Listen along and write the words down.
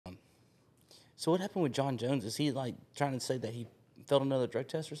So what happened with John Jones? Is he like trying to say that he failed another drug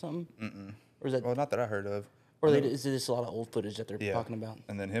test or something? Mm-mm. Or is that? Well, not that I heard of. Or is it just a lot of old footage that they're talking about?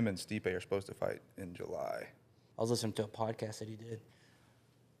 And then him and Stipe are supposed to fight in July. I was listening to a podcast that he did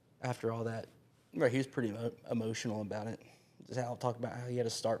after all that. Right, he was pretty emotional about it. Just how talk about how he had to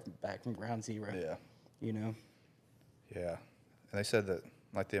start back from ground zero. Yeah. You know. Yeah, and they said that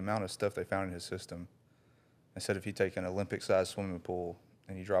like the amount of stuff they found in his system. They said if you take an Olympic-sized swimming pool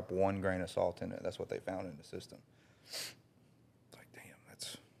and you drop 1 grain of salt in it, that's what they found in the system. It's like, damn,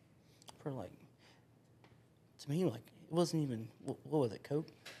 that's For like, to me, like it wasn't even what was it, coke?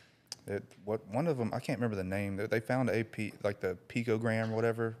 One of them, I can't remember the name. They found like the picogram or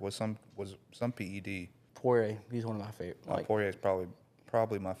whatever was some PED. Poirier, he's one of my favorite. Like, Poirier is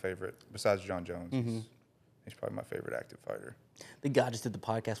probably my favorite besides John Jones. He's probably my favorite active fighter. The guy just did the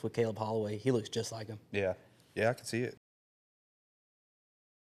podcast with Caleb Holloway. He looks just like him. Yeah, I can see it.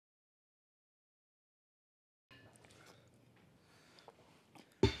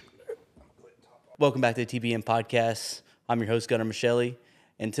 Welcome back to the TBM podcast. I'm your host, Gunnar Michelli,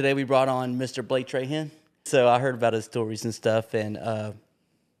 and today we brought on Mr. Blake Trahan. So I heard about his stories and stuff, and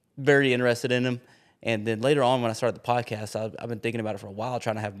very interested in him. And then later on, when I started the podcast, I've been thinking about it for a while,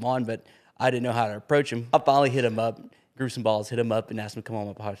 trying to have him on, but I didn't know how to approach him. I finally hit him up, Gruesome Balls hit him up and asked him to come on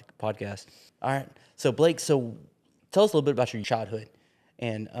my podcast. All right. So, Blake, tell us a little bit about your childhood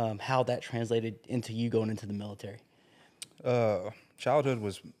and how that translated into you going into the military. Childhood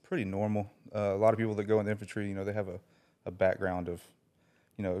was pretty normal. A lot of people that go in the infantry, they have a background of,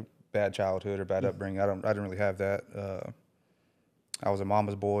 bad childhood or bad upbringing. I didn't really have that. I was a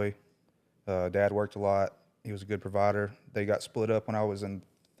mama's boy. Dad worked a lot. He was a good provider. They got split up when I was in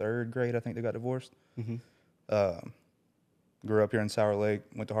 3rd grade. I think they got divorced. Grew up here in Sour Lake.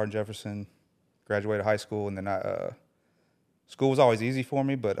 Went to Hardin-Jefferson. Graduated high school, and then school was always easy for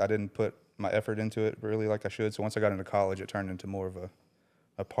me, but I didn't put my effort into it really like I should. So once I got into college, it turned into more of a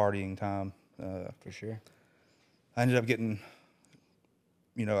partying time. For sure. I ended up getting,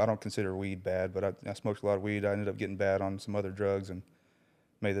 I don't consider weed bad, but I smoked a lot of weed. I ended up getting bad on some other drugs and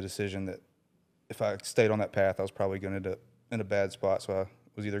made the decision that if I stayed on that path, I was probably going to end up in a bad spot. So I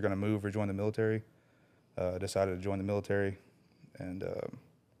was either going to move or join the military. Decided to join the military and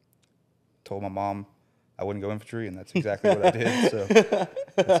told my mom I wouldn't go infantry, and that's exactly what I did. So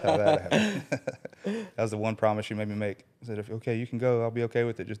that's how that happened. That was the one promise she made me make. I said, "Okay, you can go. I'll be okay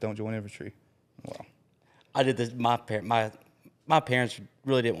with it. Just don't join infantry." Well, I did this. My parents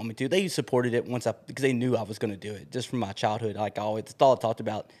really didn't want me to. They supported it because they knew I was going to do it just from my childhood. Like I always thought, talked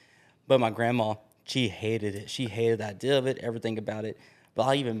about. But my grandma, she hated it. She hated the idea of it, everything about it. But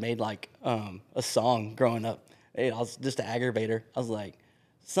I even made like a song growing up. I was just to aggravate her. I was like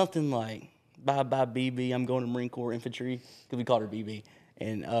something like "Bye bye BB, I'm going to Marine Corps infantry," because we called her BB,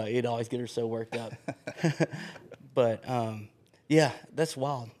 and it'd always get her so worked up. But yeah, that's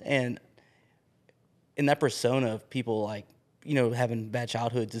wild. And in that persona of people like having bad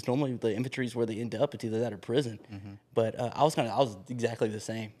childhoods, it's normally the infantry is where they end up. It's either that or prison. But I was exactly the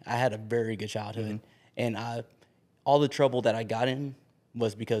same. I had a very good childhood, and all the trouble that I got in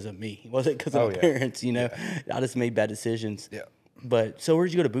was because of me. It wasn't because of my parents. I just made bad decisions. Yeah. But so where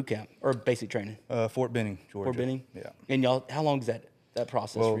did you go to boot camp or basic training? Fort Benning, Georgia. Fort Benning. Yeah. And y'all, how long is that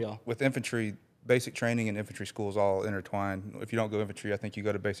process for y'all? With infantry, basic training and infantry school is all intertwined. If you don't go infantry, I think you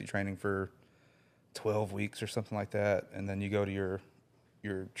go to basic training for 12 weeks or something like that, and then you go to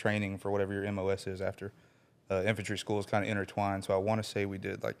your training for whatever your MOS is after. Infantry school is kind of intertwined, so I want to say we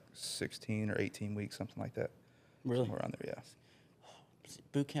did like 16 or 18 weeks, something like that. Really? Somewhere around there, yeah.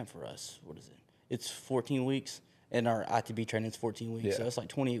 Boot camp for us, what is it? It's 14 weeks, and our ITB training is 14 weeks, so it's like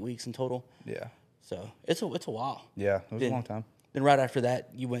 28 weeks in total. Yeah. So it's a while. Yeah, it was a long time. Then right after that,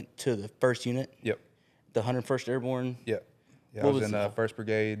 you went to the 1st unit? Yep. The 101st Airborne? Yep. Yeah, I was in 1st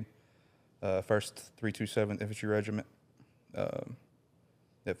Brigade, 1st 327th Infantry Regiment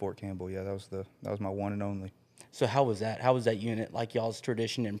at Fort Campbell. Yeah, that was my one and only. So how was that? How was that unit, like y'all's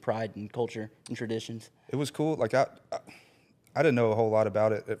tradition and pride and culture and traditions? It was cool. Like I didn't know a whole lot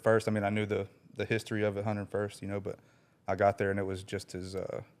about it at first. I mean, I knew the history of it, 101st, but I got there and it was just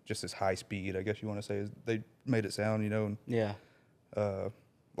as high speed, I guess you want to say, as they made it sound, And, yeah. A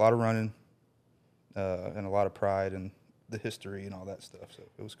lot of running and a lot of pride and the history and all that stuff. So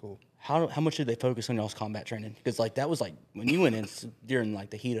it was cool. How much did they focus on y'all's combat training? Because like that was like when you went in during like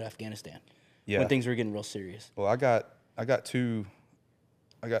the heat of Afghanistan. Yeah. When things were getting real serious. Well, I got to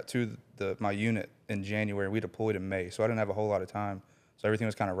my unit in January. We deployed in May, so I didn't have a whole lot of time. So everything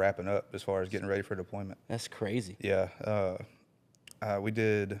was kind of wrapping up as far as getting ready for deployment. That's crazy. Yeah. We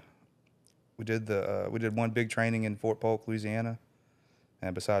did one big training in Fort Polk, Louisiana,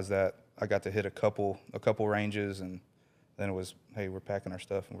 And besides that, I got to hit a couple ranges, and then it was, hey, we're packing our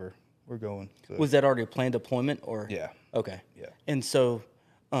stuff and we're going. So, Was that already a planned deployment or? yeah. Okay. Yeah. And so,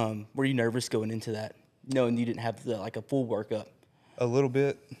 were you nervous going into that, knowing you didn't have a full workup? A little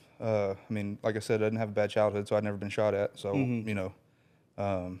bit. I mean, like I said, I didn't have a bad childhood, so I'd never been shot at. So, you know,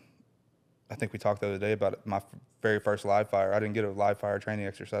 I think we talked the other day about it. My very first live fire. I didn't get a live fire training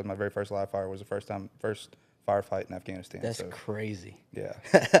exercise. My very first live fire was the first firefight in Afghanistan. That's crazy. Yeah.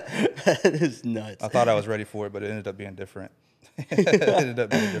 That is nuts. I thought I was ready for it, but it ended up being different. It ended up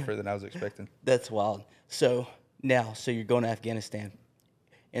being different than I was expecting. That's wild. So you're going to Afghanistan.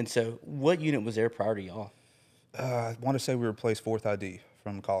 And so what unit was there prior to y'all? I want to say we were placed 4th ID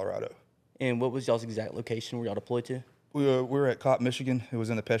from Colorado. And what was y'all's exact location where y'all deployed to? We were at Kopp, Michigan. It was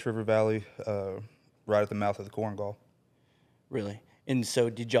in the Pesh River Valley, right at the mouth of the Korengal. Really? And so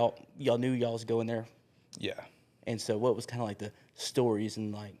did y'all knew y'all was going there? Yeah. And so what was kind of like the stories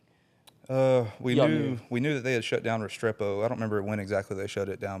and like? We knew that they had shut down Restrepo. I don't remember when exactly they shut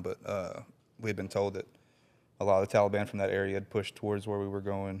it down, but we had been told that a lot of the Taliban from that area had pushed towards where we were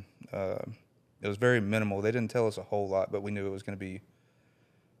going. It was very minimal. They didn't tell us a whole lot, but we knew it was going to be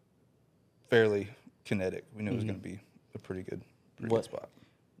fairly kinetic. We knew it was going to be a pretty good spot.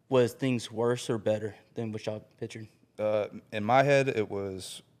 Was things worse or better than what y'all pictured? In my head, it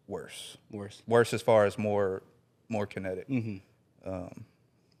was worse. Worse as far as more kinetic.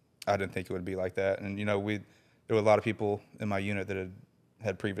 I didn't think it would be like that. And, you know, there were a lot of people in my unit that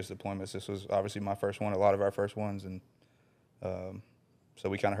had previous deployments. This was obviously my first one, a lot of our first ones. And so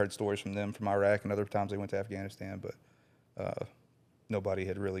we kind of heard stories from them from Iraq and other times they went to Afghanistan. But nobody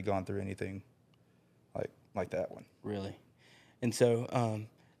had really gone through anything like that one. Really? And so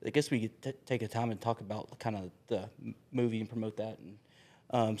I guess we could take a time and talk about kind of the movie and promote that.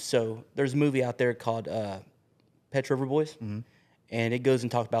 And so there's a movie out there called Pet River Boys. And it goes and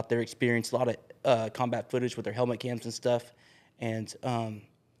talks about their experience, a lot of combat footage with their helmet cams and stuff. And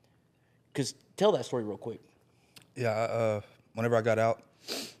because tell that story real quick. Yeah, whenever I got out,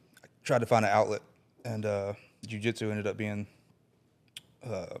 I tried to find an outlet, and jiu-jitsu ended up being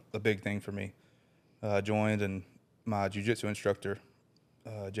a big thing for me. I joined, and my jiu-jitsu instructor,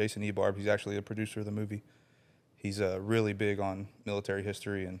 Jason Ebarb, he's actually a producer of the movie. He's really big on military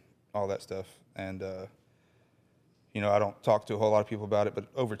history and all that stuff. And you know, I don't talk to a whole lot of people about it, but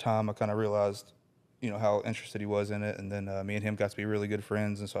over time I kind of realized, you know, how interested he was in it. And then me and him got to be really good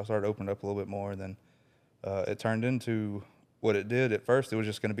friends, and so I started opening up a little bit more. And then it turned into what it did. At first, it was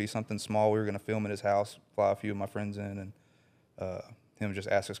just going to be something small. We were going to film at his house, fly a few of my friends in, and him just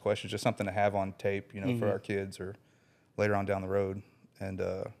ask us questions, just something to have on tape, you know, for our kids or later on down the road. And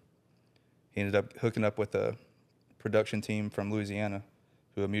he ended up hooking up with a production team from Louisiana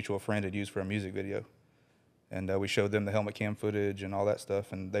who a mutual friend had used for a music video. And we showed them the helmet cam footage and all that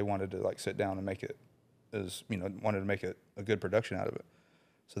stuff, and they wanted to like sit down and make it wanted to make a good production out of it.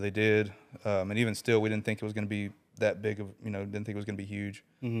 So they did, and even still, we didn't think it was going to be that big of, didn't think it was going to be huge.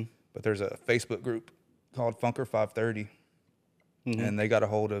 But there's a Facebook group called Funker 530, and they got a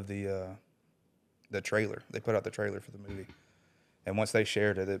hold of the trailer. They put out the trailer for the movie, and once they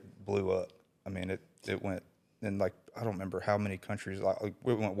shared it, it blew up. I mean, it went in like I don't remember how many countries. Like it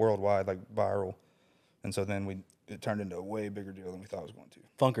went worldwide, like viral. And so then it turned into a way bigger deal than we thought it was going to.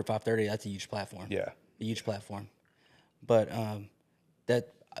 Funker 530, that's a huge platform. Yeah. A huge platform. But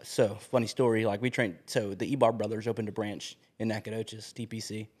so funny story, like we trained, so the Ebar brothers opened a branch in Nacogdoches,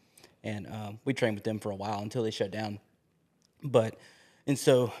 TPC, and we trained with them for a while until they shut down. And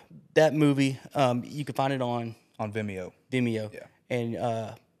so that movie, you can find it on Vimeo. Vimeo. Yeah.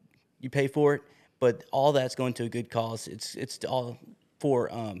 And you pay for it, but all that's going to a good cause. It's all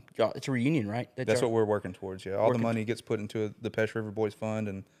for it's a reunion, right? That's what we're working towards. Yeah, all the money gets put into the Pesh River Boys Fund,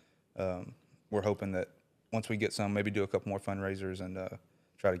 and we're hoping that once we get some, maybe do a couple more fundraisers and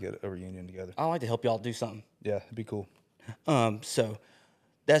try to get a reunion together. I'd like to help y'all do something. Yeah, it'd be cool. So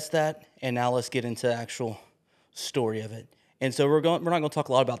that's that, and now let's get into the actual story of it. And so we're not going to talk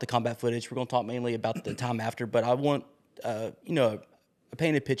a lot about the combat footage. We're going to talk mainly about the time after. But I want a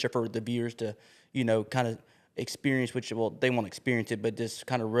painted picture for the viewers to kind of experience, they won't experience it, but just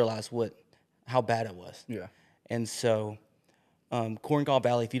kind of realize how bad it was. Yeah. And so, Korengal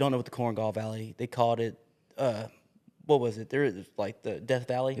Valley. If you don't know what the Korengal Valley, they called it. What was it? There is like the Death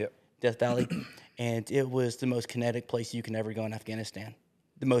Valley. Yep. Death Valley, and it was the most kinetic place you can ever go in Afghanistan.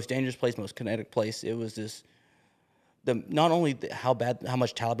 The most dangerous place, most kinetic place. It was just not only how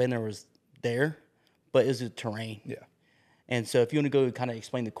much Taliban there was there, but it was the terrain. Yeah. And so, if you want to go kind of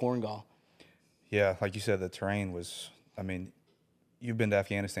explain the Korengal. Yeah, like you said, the terrain was, I mean, you've been to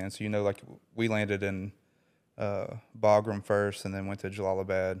Afghanistan, so like we landed in Bagram first, and then went to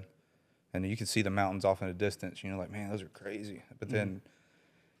Jalalabad. And you could see the mountains off in the distance. You know, like, man, those are crazy. But then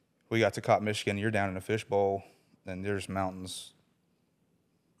we got to Cop, Michigan. You're down in a fishbowl, and there's mountains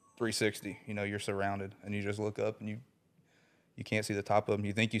 360. You know, you're surrounded, and you just look up, and you can't see the top of them.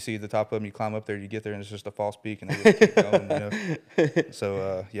 You think you see the top of them. You climb up there, you get there, and it's just a false peak, and they just keep going. You know.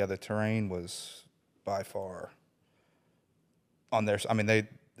 So yeah, the terrain was by far on their. I mean, it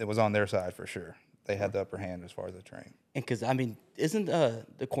was on their side for sure. They had the upper hand as far as the terrain. And because I mean, isn't the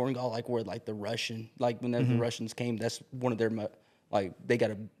Korengal like where like the Russian, like when the Russians came, that's one of their like they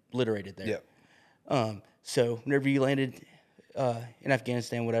got obliterated there. Yeah. So whenever you landed in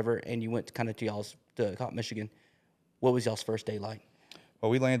Afghanistan, whatever, and you went kind of to Cop, Michigan, what was y'all's first day like?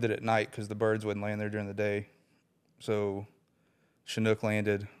 Well, we landed at night because the birds wouldn't land there during the day. So Chinook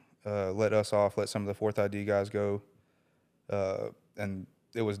landed, let us off, let some of the 4th ID guys go, and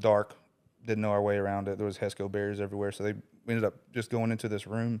it was dark. Didn't know our way around it. There was Hesco barriers everywhere, so we ended up just going into this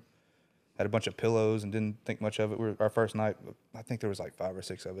room, had a bunch of pillows, and didn't think much of it. Our first night, I think there was like 5 or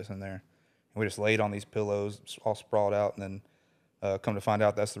 6 of us in there, and we just laid on these pillows, all sprawled out, and then come to find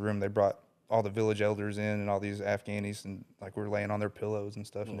out that's the room they brought all the village elders in and all these Afghanis, and like we were laying on their pillows and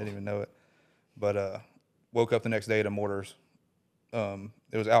stuff and didn't even know it. But woke up the next day to mortars. It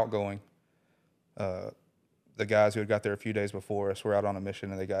was outgoing. The guys who had got there a few days before us were out on a mission,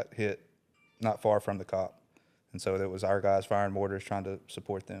 and they got hit not far from the Cop. And so it was our guys firing mortars trying to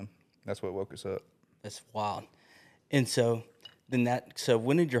support them. That's what woke us up. That's wild. And so so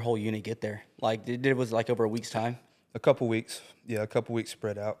when did your whole unit get there? Like it was like over a week's time? A couple weeks. Yeah, a couple weeks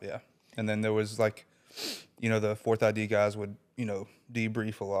spread out, yeah. And then there was like, you know, the 4th ID guys would, you know,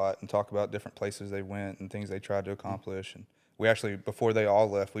 debrief a lot and talk about different places they went and things they tried to accomplish. And we actually, before they all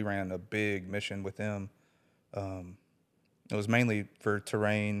left, we ran a big mission with them. It was mainly for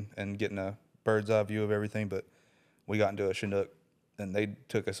terrain and getting a bird's eye view of everything, but we got into a Chinook, and they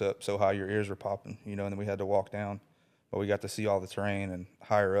took us up so high your ears were popping, you know, and then we had to walk down. But we got to see all the terrain and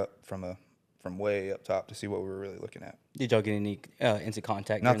higher up from way up top to see what we were really looking at. Did y'all get any instant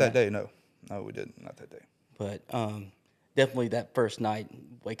contact? Not that day, no. No, we didn't. Not that day. But definitely that first night,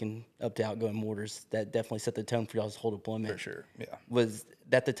 waking up to outgoing mortars, that definitely set the tone for y'all's whole deployment. For sure, yeah. Was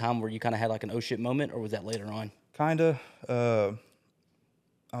that the time where you kind of had like an oh shit moment, or was that later on? Kind of.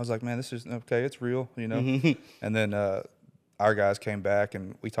 I was like, man, this is okay. It's real, you know. And then our guys came back,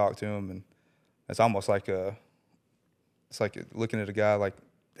 and we talked to them, and it's almost like it's like looking at a guy like,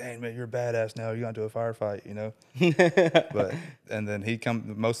 dang, man, you're a badass now. You got into a firefight, you know. And then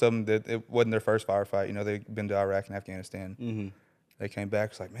most of them did. It wasn't their first firefight, you know. They'd been to Iraq and Afghanistan. They came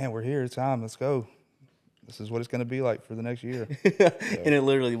back. It's like, man, we're here. It's time. Let's go. This is what it's going to be like for the next year. And it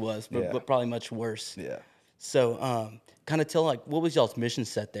literally was, but probably much worse. Yeah. So, kind of tell, like, what was y'all's mission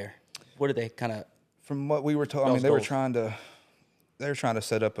set there? What did they kind of? From what we were told, I mean, they were trying to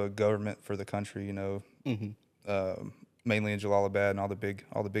set up a government for the country, you know, mainly in Jalalabad and all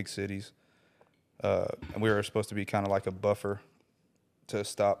the big cities, and we were supposed to be kind of like a buffer to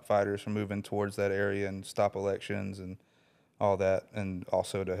stop fighters from moving towards that area and stop elections and all that, and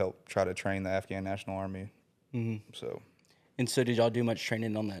also to help try to train the Afghan National Army. And so, did y'all do much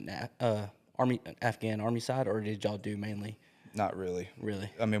training on that Afghan Army side, or did y'all do mainly? Not really. Really?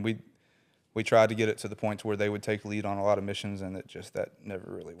 I mean, we tried to get it to the point where they would take lead on a lot of missions, and that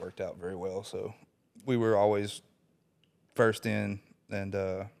never really worked out very well. So we were always first in, and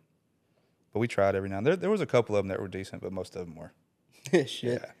but we tried every now and then. There was a couple of them that were decent, but most of them were.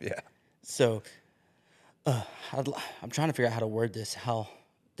 Shit. Yeah. So I'm trying to figure out how to word this, how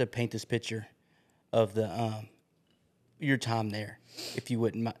to paint this picture of the your time there, if you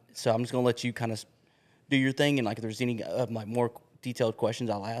wouldn't mind. So I'm just gonna let you kind of do your thing, and like if there's any like more detailed questions,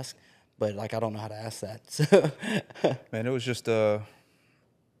 I'll ask. But like I don't know how to ask that. So man, it was just a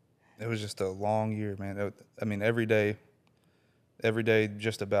long year, man. I mean, every day,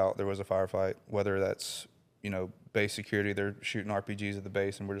 just about there was a firefight. Whether that's, you know, base security, they're shooting RPGs at the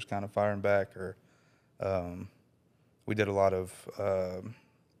base, and we're just kind of firing back, or we did a lot of,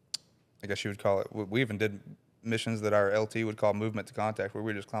 I guess you would call it. We even did missions that our LT would call movement to contact, where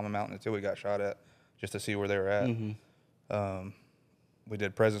we just climb a mountain until we got shot at, just to see where they were at. We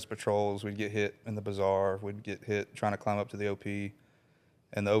did presence patrols. We'd get hit in the bazaar. We'd get hit trying to climb up to the OP.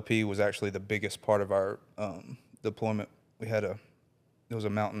 And the OP was actually the biggest part of our deployment. There was a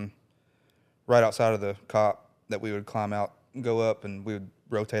mountain right outside of the COP that we would climb out and go up, and we would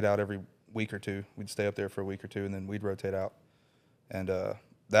rotate out every week or two. We'd stay up there for a week or two, and then we'd rotate out. And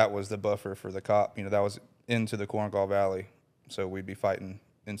that was the buffer for the COP. You know, that was into the Korengal Valley, so we'd be fighting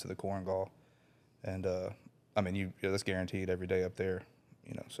into the Korengal. And I mean, that's guaranteed every day up there.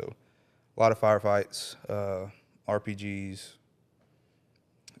 You know, so a lot of firefights, RPGs.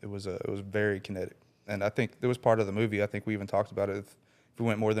 It was very kinetic, and I think it was part of the movie. I think we even talked about it. If we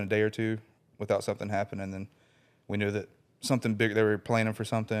went more than a day or two without something happening, then we knew that something big, they were planning for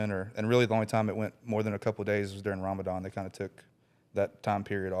something, and really the only time it went more than a couple of days was during Ramadan. They kind of took that time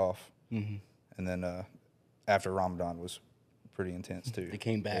period off, and then after Ramadan was pretty intense too. They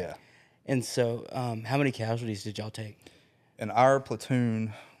came back. Yeah. And so, how many casualties did y'all take? In our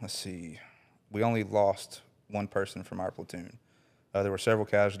platoon, let's see, we only lost one person from our platoon. There were several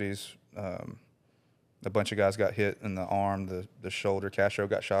casualties. A bunch of guys got hit in the arm, the shoulder. Castro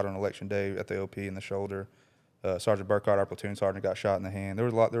got shot on election day at the OP in the shoulder. Sergeant Burkhardt, our platoon sergeant, got shot in the hand. There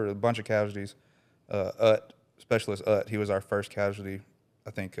were a bunch of casualties. Specialist he was our first casualty,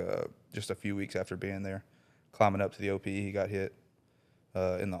 I think, just a few weeks after being there. Climbing up to the OP, he got hit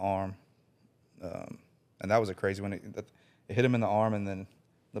in the arm. And that was a crazy one. It hit him in the arm, and then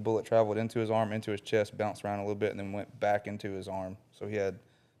the bullet traveled into his arm, into his chest, bounced around a little bit, and then went back into his arm. So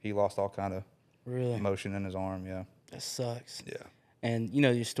he lost all kind of motion in his arm. Yeah, that sucks. Yeah. And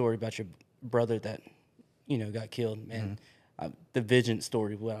your story about your brother that got killed, man. The Vigent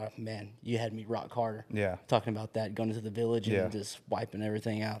story, man, you had me rock harder. Yeah, talking about that, going into the village and just wiping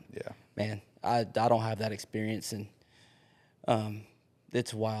everything out. Yeah, man, I don't have that experience, and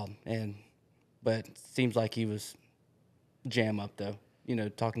it's wild. But it seems like he was jam up though,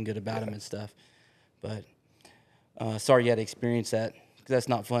 talking good about him and stuff. But sorry you had to experience that, because that's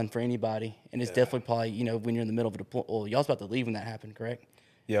not fun for anybody. And it's definitely probably, when you're in the middle of a deployment. Well, y'all was about to leave when that happened, correct?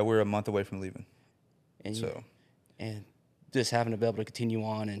 Yeah, we're a month away from leaving. And just having to be able to continue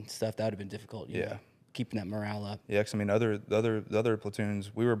on and stuff, that would have been difficult. You know, keeping that morale up. Yeah, because the other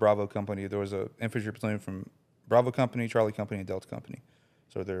platoons, we were Bravo Company. There was a infantry platoon from Bravo Company, Charlie Company, and Delta Company.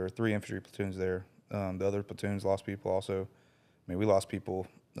 So there are 3 infantry platoons there. The other platoons lost people also. I mean, we lost people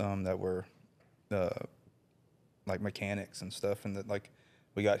that were like mechanics and stuff, and that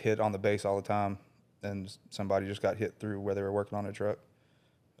we got hit on the base all the time, and somebody just got hit through where they were working on a truck,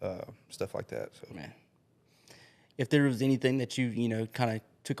 stuff like that. So, man, if there was anything that you kind of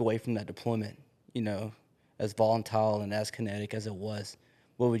took away from that deployment, as volatile and as kinetic as it was,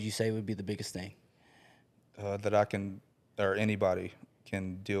 what would you say would be the biggest thing? That I can, or anybody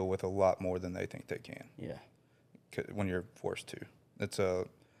can deal with a lot more than they think they can. Yeah. When you're forced to. It's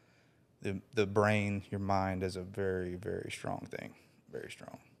the brain, your mind is a very, very strong thing. Very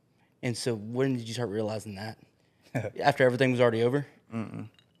strong. And so when did you start realizing that? After everything was already over?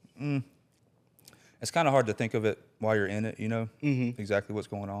 It's kind of hard to think of it while you're in it, exactly what's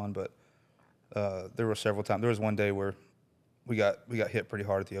going on. But there were several times. There was one day where we got hit pretty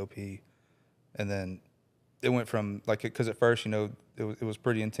hard at the OP, and then it went from because at first it was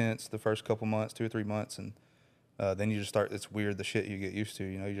pretty intense the first couple months, 2 or 3 months, and then you just start. It's weird, the shit you get used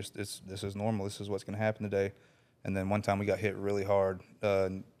to. This is normal. This is what's going to happen today. And then one time we got hit really hard.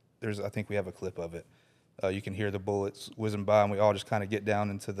 I think we have a clip of it. You can hear the bullets whizzing by, and we all just kind of get down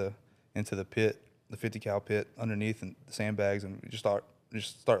into the pit, the 50 cal pit underneath, and the sandbags, and we just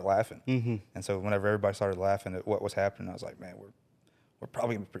start laughing. And so whenever everybody started laughing at what was happening, I was like, man, we're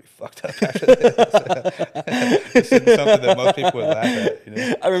probably gonna be pretty fucked up after this. This isn't something that most people would laugh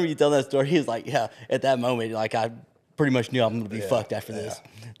at. I remember you telling that story. He was like, yeah, at that moment, I pretty much knew I'm gonna be fucked after this.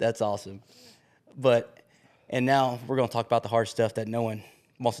 That's awesome. And now we're gonna talk about the hard stuff that no one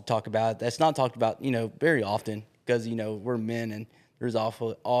wants to talk about. That's not talked about, very often, because we're men, and there's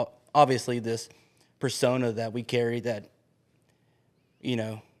obviously this persona that we carry that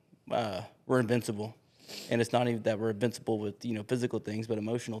we're invincible. And it's not even that we're invincible with, physical things, but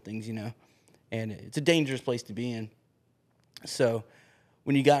emotional things, and it's a dangerous place to be in. So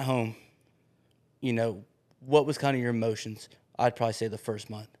when you got home, what was kind of your emotions? I'd probably say the first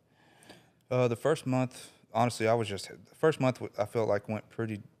month. The first month, honestly, the first month I felt like went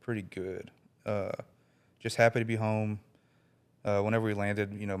pretty good. Just happy to be home. Whenever we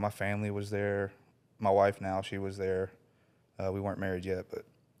landed, my family was there. My wife now, she was there. We weren't married yet, but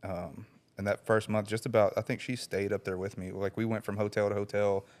and that first month, I think she stayed up there with me. We went from hotel to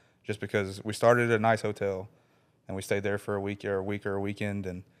hotel just because we started at a nice hotel, and we stayed there for a week or a weekend,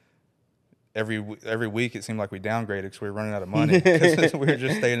 and every week it seemed like we downgraded because we were running out of money because we were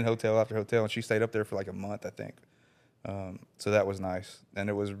just staying in hotel after hotel, and she stayed up there for a month, I think. So that was nice, and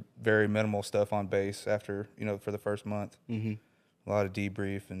it was very minimal stuff on base after for the first month. A lot of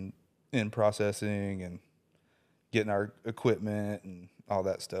debrief and in processing and getting our equipment and all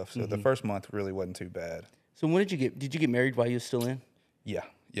that stuff. So the first month really wasn't too bad. So when did you get married while you were still in? Yeah,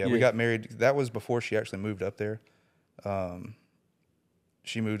 we got married. That was before she actually moved up there.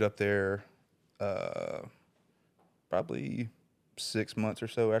 She moved up there probably 6 months or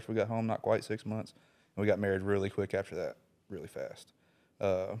so after we got home, not quite 6 months. And we got married really quick after that, really fast.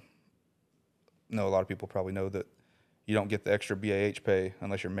 No, a lot of people probably know that you don't get the extra BAH pay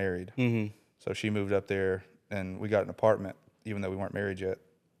unless you're married. Mm-hmm. So she moved up there, and we got an apartment, even though we weren't married yet,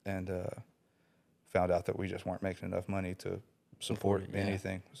 and found out that we just weren't making enough money to support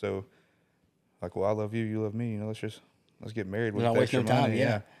anything. So, like, well, I love you, you love me. You know, let's get married with extra money.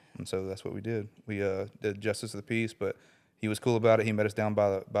 Yeah. And so that's what we did. We did Justice of the Peace, but he was cool about it. He met us down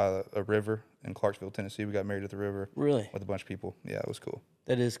by a river in Clarksville, Tennessee. We got married at the river. Really? With a bunch of people. Yeah, it was cool.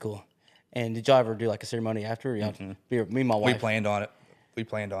 That is cool. And did y'all ever do like a ceremony after? Me and my wife. We planned on it.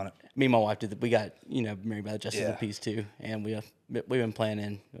 Me and my wife did. We got married by the Justice of the Peace too, and we've been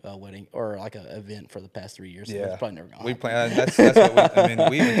planning a wedding or like an event for the past 3 years. So it's probably never gonna happen. That's what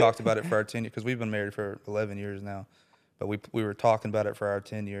we even talked about it for our 10 years because we've been married for 11 years now. But we were talking about it for our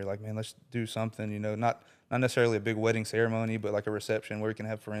 10 year. Like, man, let's do something. You know, not necessarily a big wedding ceremony, but like a reception where we can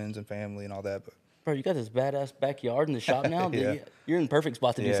have friends and family and all that. But bro, you got this badass backyard in the shop now. You're in the perfect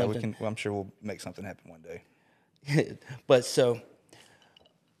spot to do something. I'm sure we'll make something happen one day. But so,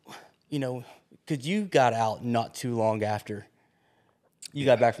 because you got out not too long after you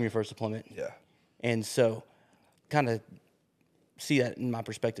got back from your first deployment. Yeah. And so, kind of see that in my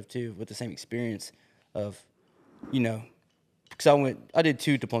perspective too, with the same experience of, because I did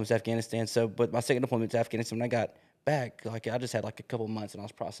 2 deployments to Afghanistan. So, but my second deployment to Afghanistan, when I got back, like I just had like a couple of months and I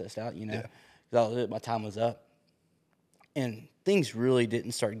was processed out, because my time was up, and things really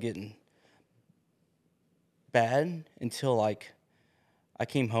didn't start getting bad until like I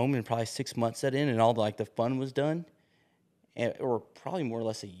came home and probably 6 months set in and all the fun was done, or probably more or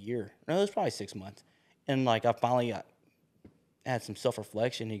less a year. No, it was probably 6 months, and like I finally had some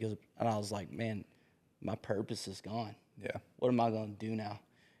self-reflection. He goes, and I was like, man, my purpose is gone. Yeah. What am I going to do now?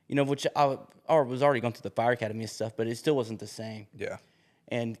 Which I was already going through the fire academy and stuff, but it still wasn't the same. Yeah.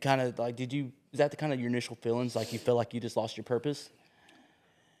 And kind of like, is that the kind of your initial feelings? Like you feel like you just lost your purpose?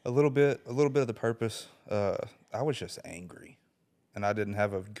 A little bit of the purpose. I was just angry, and I didn't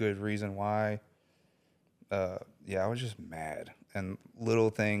have a good reason why. I was just mad, and little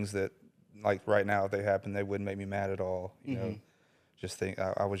things that, like right now, if they happen, they wouldn't make me mad at all. You know,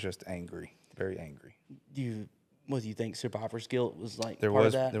 I was just angry, very angry. Do you think survivor's guilt was like there part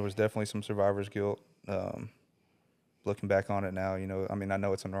was of that? There was definitely some survivor's guilt. Looking back on it now, I mean, I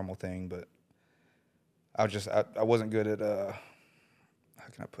know it's a normal thing, but I wasn't good at how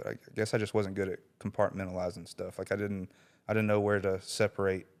can I put it? I guess I just wasn't good at compartmentalizing stuff. Like I didn't know where to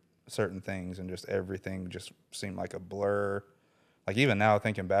separate certain things, and just everything just seemed like a blur. Like even now,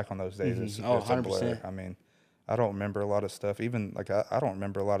 thinking back on those days, it's a 100%. blur. I mean, I don't remember a lot of stuff. Even like I don't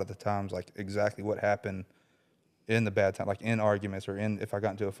remember a lot of the times, like exactly what happened in the bad time, like in arguments or if I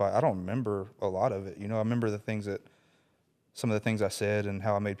got into a fight. I don't remember a lot of it. I remember some of the things I said and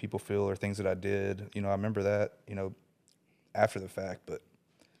how I made people feel, or things that I did. I remember that, after the fact, but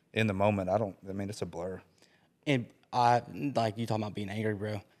in the moment, it's a blur. And I, like you talking about being angry,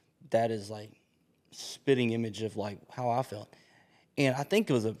 bro, that is like spitting image of like how I felt. And I think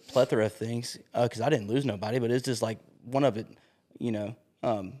it was a plethora of things, because I didn't lose nobody, but it's just like one of it,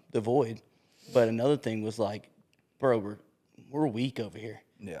 the void. But another thing was like, bro, we're weak over here.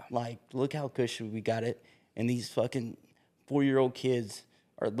 Yeah. Like, look how cushy we got it. And these fucking 4-year-old kids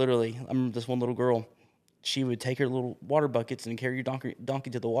are literally, I remember this one little girl, she would take her little water buckets and carry your donkey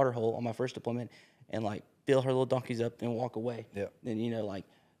to the water hole on my first deployment and like fill her little donkeys up and walk away. Yeah. And like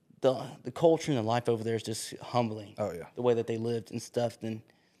the culture and the life over there is just humbling. Oh yeah. The way that they lived and stuff. Then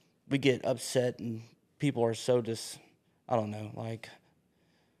we get upset and people are so just, I don't know, like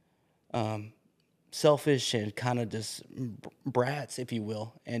selfish and kind of just brats, if you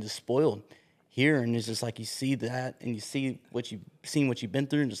will, and just spoiled. Here, and it's just like you see that, and you see what you've been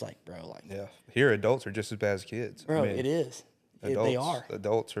through, and just like, bro, like, yeah. Here, adults are just as bad as kids. Bro, it is. They are.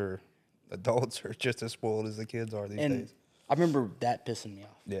 Adults are just as spoiled as the kids are these days. I remember that pissing me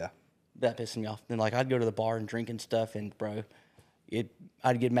off. Yeah. That pissing me off. Then like I'd go to the bar and drink and stuff, and bro,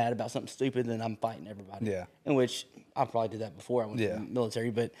 I'd get mad about something stupid, and I'm fighting everybody. Yeah. In which I probably did that before I went to the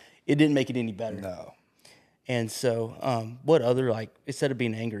military, but it didn't make it any better. No. And so, what other, like, instead of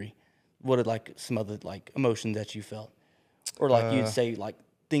being angry, what are like some other like emotions that you felt, or like you'd say like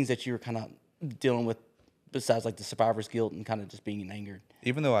things that you were kind of dealing with besides like the survivor's guilt and kind of just being angered?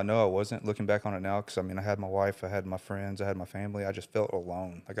 Even though I know I wasn't, looking back on it now, because I had my wife, I had my friends, I had my family, I just felt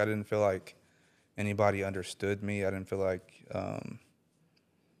alone. Like I didn't feel like anybody understood me. I didn't feel like I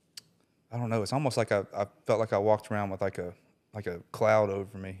don't know. It's almost like I felt like I walked around with like a cloud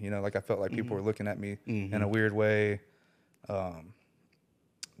over me. Like I felt like people were looking at me in a weird way.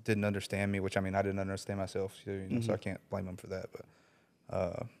 didn't understand me, which I mean, I didn't understand myself too, you know, so I can't blame them for that.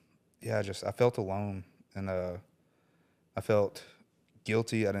 But yeah, I felt alone, and I felt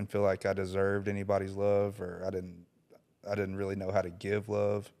guilty. I didn't feel like I deserved anybody's love, or I didn't really know how to give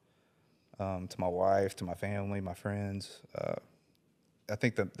love to my wife, to my family, my friends. I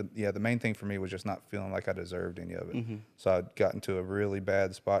think the main thing for me was just not feeling like I deserved any of it. So I'd gotten to a really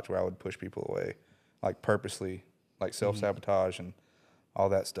bad spot where I would push people away, like purposely, like self-sabotage and all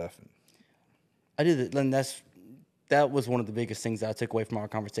that stuff. I did it, and that was one of the biggest things that I took away from our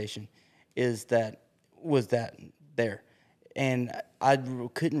conversation, is that there, and I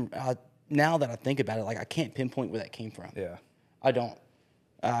couldn't. Now that I think about it, like I can't pinpoint where that came from. Yeah, I don't.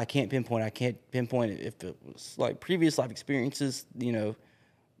 I can't pinpoint. I can't pinpoint if it was like previous life experiences, you know,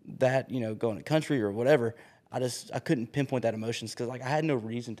 that, you know, going to country or whatever. I couldn't pinpoint that emotions because like I had no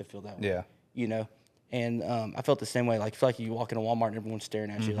reason to feel that way. Yeah. You know, and I felt the same way. Like I feel like you walk into Walmart and everyone's staring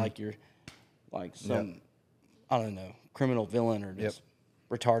at you like you're like some I don't know, criminal villain or just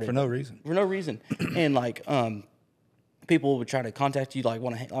retarded for no reason. For no reason. And like people would try to contact you, like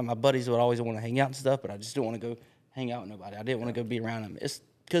my buddies would always want to hang out and stuff, but I just didn't want to go hang out with nobody. I didn't want to go be around them. It's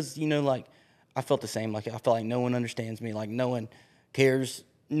because, you know, like, I felt the same. Like, I felt like no one understands me. Like, no one cares.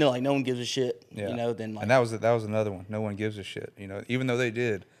 No, like, no one gives a shit. Yeah. You know, then, like. And that was another one. No one gives a shit. You know, even though they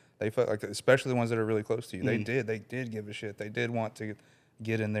did, they felt like, especially the ones that are really close to you, they did give a shit. They did want to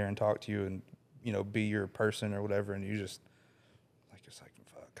get in there and talk to you and, you know, be your person or whatever. And you just, like,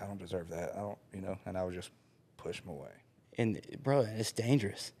 fuck, I don't deserve that. I don't, you know, and I would just push them away. And, bro, it's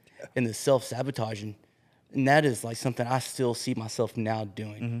dangerous. Yeah. And the self-sabotaging. And that is like something I still see myself now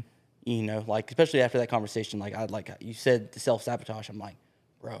doing, you know, like, especially after that conversation, like you said, the self-sabotage, I'm like,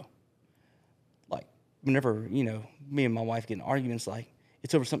 bro, like whenever, you know, me and my wife get in arguments, like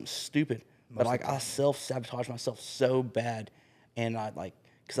it's over something stupid, but like I self-sabotage myself so bad. And I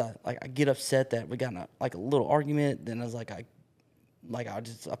cause I get upset that we got in a little argument. Then I was like, I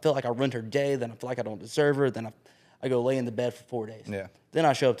feel like I ruined her day. Then I feel like I don't deserve her. Then I go lay in the bed for 4 days. Yeah. Then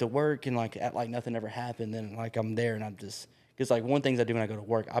I show up to work and like act like nothing ever happened. Then like I'm there and I'm just, because like one thing I do when I go to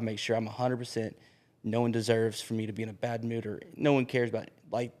work, I make sure I'm 100%. No one deserves for me to be in a bad mood, or no one cares about,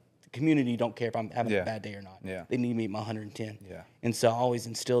 like, the community don't care if I'm having a bad day or not. Yeah. They need me at my 110. Yeah. And so I always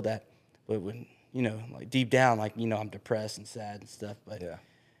instill that. But when, you know, like deep down, like, you know, I'm depressed and sad and stuff. But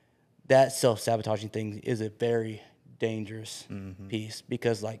that self-sabotaging thing is a very dangerous piece,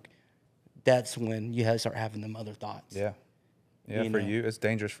 because like that's when you start having them other thoughts. Yeah. Yeah, for you, it's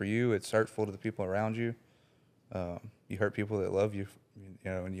dangerous for you. It's hurtful to the people around you. You hurt people that love you,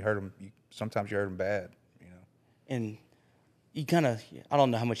 you know, and you hurt them. Sometimes you hurt them bad, you know. And you kind of, I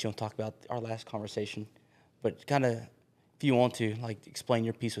don't know how much you want to talk about our last conversation, but kind of, if you want to, like, explain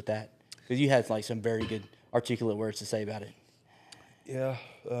your piece with that, because you had like some very good articulate words to say about it. Yeah.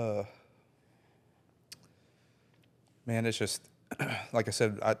 Man, it's just, like I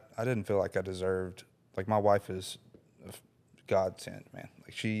said, I didn't feel like I deserved, like, my wife is a godsend, man.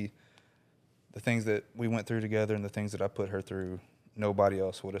 Like, the things that we went through together and the things that I put her through, nobody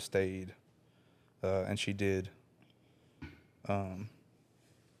else would have stayed, and she did. And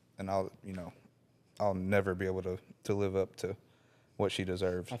I'll never be able to live up to what she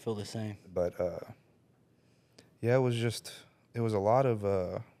deserves. I feel the same. But yeah, it was a lot of,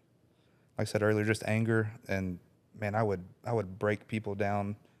 like I said earlier, just anger. And man, I would break people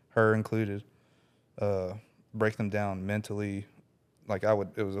down, her included, break them down mentally. Like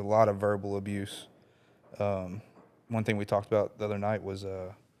it was a lot of verbal abuse. One thing we talked about the other night was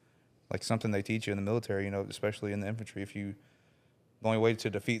like something they teach you in the military, you know, especially in the infantry. The only way to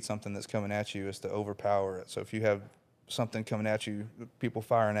defeat something that's coming at you is to overpower it. So if you have something coming at you, people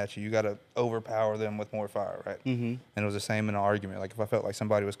firing at you, you got to overpower them with more fire, right? Mm-hmm. And it was the same in an argument. Like if I felt like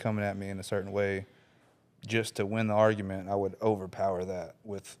somebody was coming at me in a certain way, just to win the argument, I would overpower that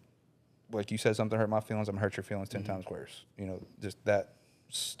with, like you said, something hurt my feelings, I'm gonna hurt your feelings 10 times worse. You know, just that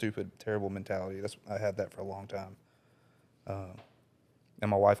stupid, terrible mentality. I had that for a long time. And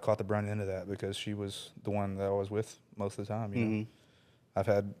my wife caught the brunt end of that because she was the one that I was with most of the time, you know. I've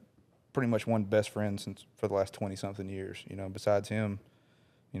had pretty much one best friend for the last 20-something years, you know. Besides him,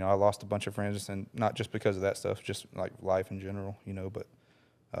 you know, I lost a bunch of friends, and not just because of that stuff, just like life in general, you know. But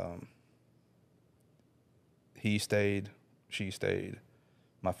he stayed, she stayed.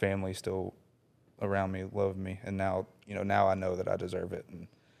 My family's still around me, loved me, and now, you know, now I know that I deserve it. And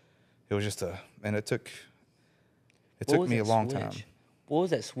it was just it took me a long time. What was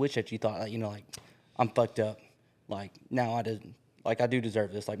that switch that you thought, like, you know, like, I'm fucked up, like, now I do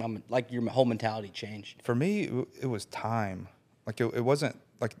deserve this, like your whole mentality changed? For me, it was time. Like it wasn't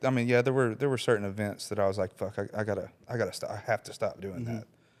like, I mean, yeah, there were certain events that I was like, fuck, I gotta stop. I have to stop doing that.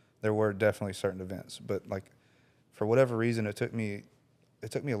 there were definitely certain events, but like for whatever reason, it took me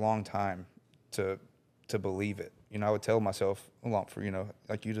a long time to believe it. You know, I would tell myself a lot for, you know,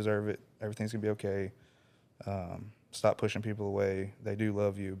 like, you deserve it. Everything's gonna be okay. Stop pushing people away. They do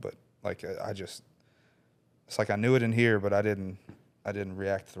love you, but like I just, it's like I knew it in here, but I didn't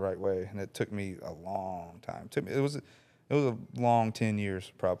react the right way, and it took me a long time. It was a long 10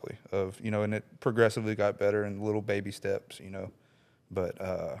 years probably of, you know, and it progressively got better in little baby steps, you know, but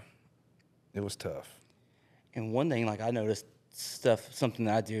it was tough. And one thing, like, I noticed something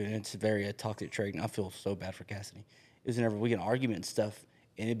that I do, and it's very a toxic trait, and I feel so bad for Cassidy, is whenever we get an argument and stuff,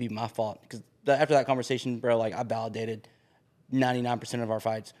 and it'd be my fault. Because after that conversation, bro, like, I validated 99% of our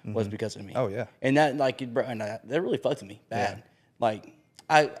fights was because of me. Oh, yeah. And that, like, bro, and that really fucked me bad. Yeah. Like,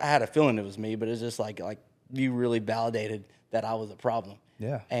 I had a feeling it was me, but it's just like you really validated that I was a problem.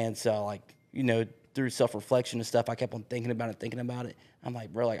 Yeah. And so, like, you know, through self-reflection and stuff, I kept on thinking about it. I'm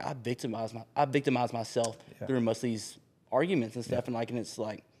like, bro, like, I victimized myself through most of these arguments and stuff. And it's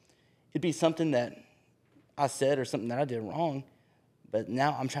like, it'd be something that I said or something that I did wrong, but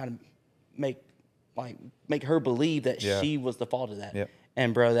now I'm trying to make her believe that she was the fault of that. Yep.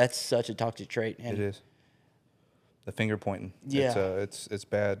 And bro, that's such a toxic trait. And it is. The finger pointing. Yeah. It's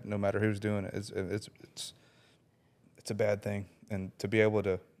bad no matter who's doing it. It's a bad thing. And to be able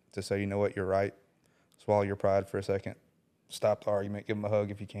to say, you know what, you're right. Swallow your pride for a second. Stop the argument. Give them a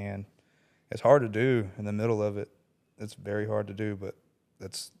hug if you can. It's hard to do in the middle of it. It's very hard to do, but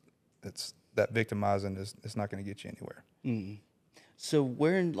it's that victimizing it's not going to get you anywhere. Mm-hmm. So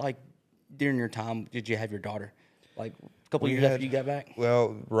where, like, during your time did you have your daughter? Like a couple years after you got back?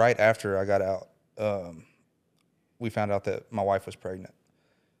 Well, right after I got out, we found out that my wife was pregnant.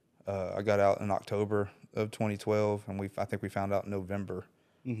 I got out in October of 2012, and I think we found out in November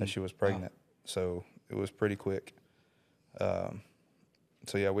that she was pregnant. Wow. So it was pretty quick. So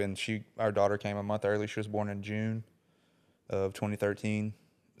yeah, when our daughter came a month early, she was born in June of 2013,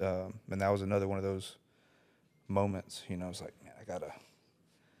 and that was another one of those moments. You know, it's like, man, I gotta.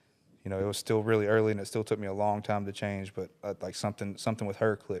 You know, it was still really early, and it still took me a long time to change. But like something with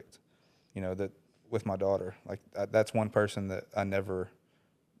her clicked. You know, that with my daughter, like that's one person that I never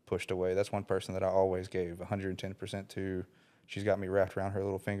pushed away. That's one person that I always gave 110% to. She's got me wrapped around her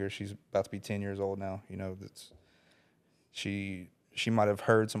little finger. She's about to be 10 years old now. You know, she might have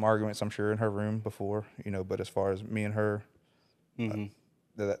heard some arguments, I'm sure, in her room before. You know, but as far as me and her,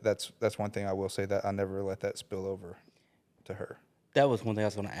 that's one thing I will say, that I never let that spill over to her. That was one thing I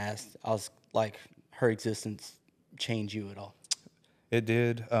was going to ask. I was like, her existence change you at all? It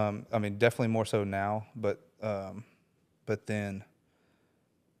did. I mean, definitely more so now, but then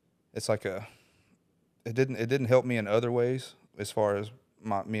it's like it didn't help me in other ways, as far as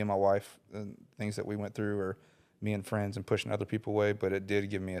me and my wife and things that we went through, or me and friends and pushing other people away. But it did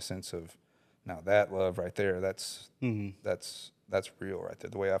give me a sense of, now that love right there, that's real right there.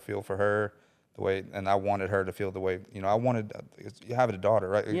 The way I feel for her, and I wanted her to feel the way, you know, you have a daughter,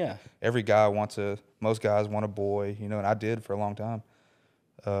 right? Yeah. Every guy most guys want a boy, you know, and I did for a long time.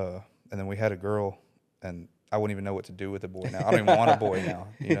 And then we had a girl, and I wouldn't even know what to do with a boy now. I don't even want a boy now,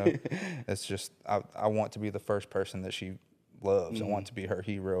 you know. It's just, I want to be the first person that she loves. I want to be her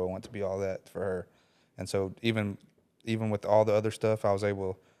hero. I want to be all that for her. And so even with all the other stuff, I was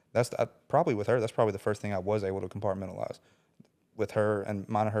able, probably with her, that's probably the first thing I was able to compartmentalize. With her and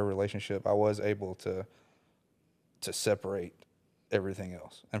mine and her relationship, I was able to separate everything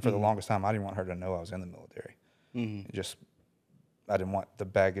else. And for the longest time, I didn't want her to know I was in the military. I didn't want the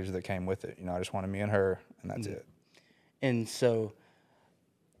baggage that came with it. You know, I just wanted me and her, and that's it. And so,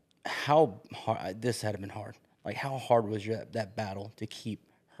 how hard, this had been hard. Like, how hard was that battle to keep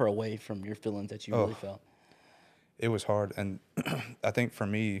her away from your feelings that you really felt? It was hard. And I think for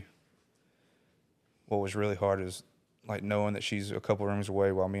me, what was really hard is, like, knowing that she's a couple rooms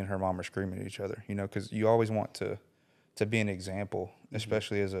away while me and her mom are screaming at each other, you know, because you always want to be an example,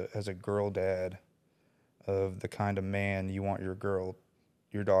 especially as a girl dad, of the kind of man you want your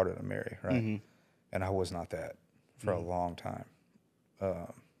daughter to marry, right? And I was not that for a long time.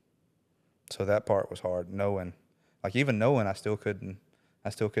 So that part was hard, even knowing I still couldn't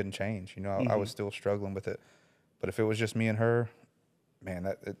change, you know. I was still struggling with it. But if it was just me and her,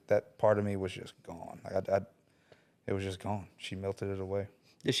 man, that part of me was just gone. Like it was just gone. She melted it away.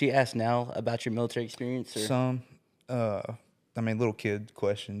 Does she ask now about your military experience? Or? Some, I mean, little kid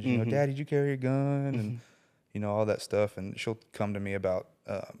questions. You know, Dad, did you carry a gun? And you know, all that stuff. And she'll come to me about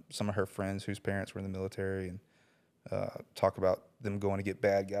some of her friends whose parents were in the military, and talk about them going to get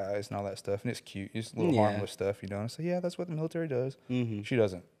bad guys and all that stuff. And it's cute. It's little harmless stuff, you know. And I say, yeah, that's what the military does. She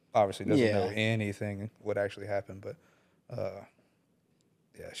obviously doesn't know anything what actually happened, but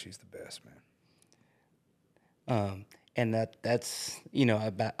Yeah, she's the best, man. And that's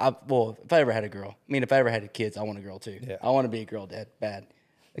well, if I ever had a girl, I mean, if I ever had kids, I want a girl too. Yeah. I want to be a girl dad bad,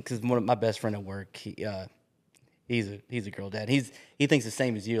 because one of my best friend at work, he's a girl dad. He thinks the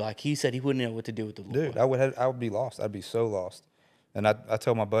same as you. Like he said, he wouldn't know what to do with the little Dude, boy. I would be lost. I'd be so lost. And I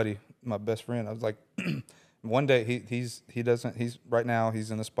tell my buddy, my best friend, I was like, one day he's right now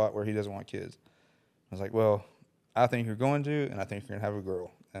he's in a spot where he doesn't want kids. I was like, well, I think you're going to, and I think you're gonna have a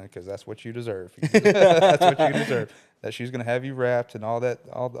girl, and because that's what you deserve. That's what you deserve. That she's gonna have you wrapped, and all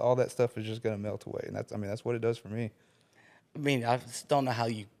that stuff is just gonna melt away. And that's what it does for me. I mean, I just don't know how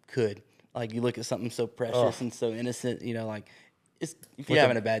you could. Like, you look at something so precious and so innocent, like, if you're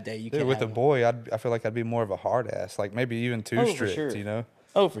having a bad day, you can't. With a boy, I feel like I'd be more of a hard ass, like maybe even too strict, for sure. you know?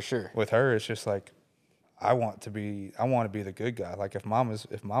 Oh, for sure. With her, it's just like, I want to be the good guy. Like if mama's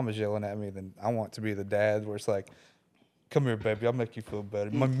yelling at me, then I want to be the dad where it's like, come here, baby, I'll make you feel better.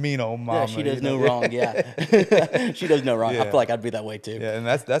 My mean old mama. Yeah, she does no wrong. Yeah, she does no wrong. Yeah. I feel like I'd be that way too. Yeah, and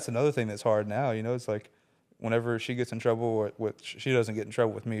that's another thing that's hard now. It's like whenever she gets in trouble, which she doesn't get in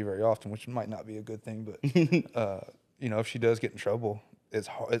trouble with me very often, which might not be a good thing, but if she does get in trouble,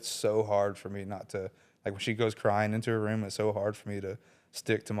 it's so hard for me not to, like when she goes crying into her room, it's so hard for me to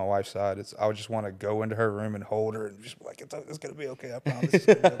stick to my wife's side. I would just want to go into her room and hold her and just be like, it's gonna be okay. I promise it's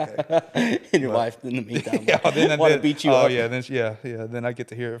gonna be okay. And your wife in the meantime, yeah, then want to beat you up. Oh yeah, then I get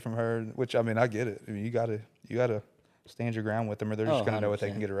to hear it from her, which I mean I get it. I mean you gotta stand your ground with them, or they're just gonna know what they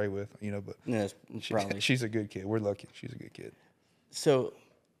can get away with. But yeah, she's a good kid. We're lucky. She's a good kid. So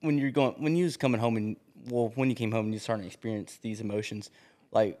when you was coming home when you came home and you started to experience these emotions,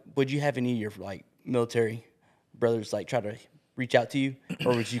 like, would you have any of your like military brothers like try to reach out to you,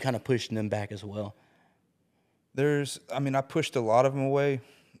 or was you kind of pushing them back as well? I pushed a lot of them away,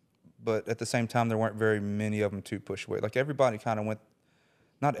 but at the same time, there weren't very many of them to push away. Like everybody kind of went,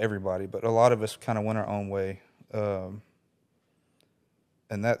 not everybody, but a lot of us kind of went our own way. And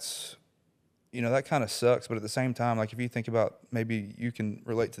that's, that kind of sucks. But at the same time, like if you think about, maybe you can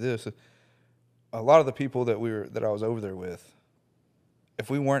relate to this, a lot of the people that I was over there with, if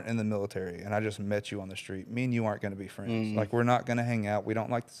we weren't in the military and I just met you on the street, me and you aren't going to be friends. Mm-hmm. Like we're not going to hang out. We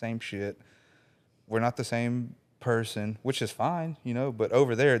don't like the same shit. We're not the same person, which is fine, but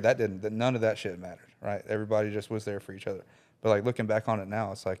over there, none of that shit mattered, right? Everybody just was there for each other. But like looking back on it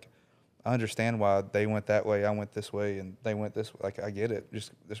now, it's like, I understand why they went that way, I went this way, and they went this way. Like I get it.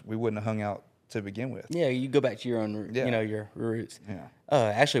 Just we wouldn't have hung out to begin with. Yeah, you go back to your own, your roots. Yeah.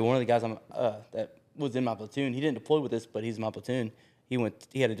 Actually, one of the guys that was in my platoon, he didn't deploy with us, but he's in my platoon.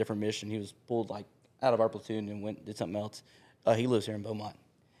 He had a different mission. He was pulled like out of our platoon and did something else. He lives here in Beaumont.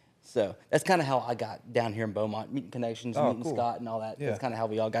 So that's kind of how I got down here in Beaumont, meeting connections, meeting cool. Scott and all that. Yeah. That's kind of how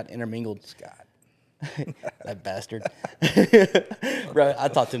we all got intermingled. Scott. That bastard. Bro, I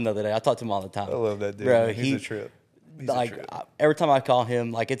talked to him the other day. I talk to him all the time. I love that dude. Bro, he's a trip. Every time I call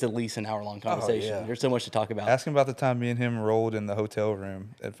him, like it's at least an hour-long conversation. Oh, yeah. There's so much to talk about. Ask him about the time me and him rolled in the hotel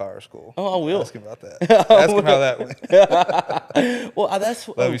room at fire school. Oh, I will. Ask him about that. Ask him how that went. Well, that's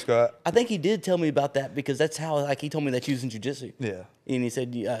love you, Scott. I think he did tell me about that because that's how like he told me that you was in jiu-jitsu. Yeah. And he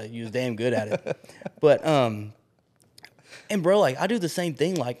said you was damn good at it. But and bro, like I do the same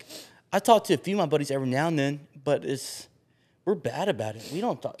thing. Like I talk to a few of my buddies every now and then, but we're bad about it. We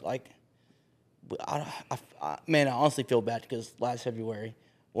don't talk like. Man, I honestly feel bad because last February,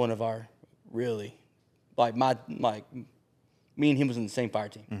 one of our really, me and him was in the same fire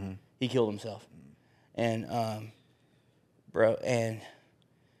team. Mm-hmm. He killed himself, and bro, and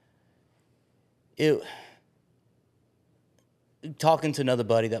talking to another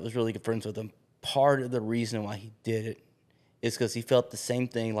buddy that was really good friends with him. Part of the reason why he did it is because he felt the same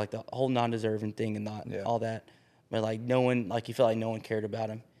thing, like the whole non-deserving thing and all that, but like no one, like he felt like no one cared about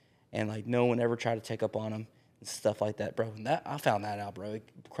him. And, like, no one ever tried to take up on him and stuff like that, bro. And I found that out, bro. It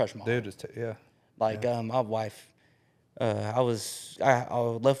crushed my heart. Dude, yeah. Like, my wife, I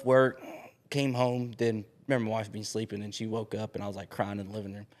left work, came home, then remember my wife being sleeping, and she woke up, and I was, like, crying in the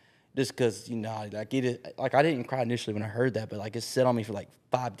living room. Just because, like, I didn't cry initially when I heard that, but, like, it sat on me for, like,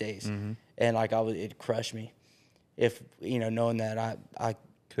 5 days. Mm-hmm. And, like, it crushed me. If, knowing that I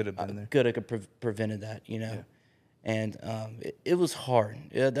could have been there. Could have prevented that, Yeah. And it was hard.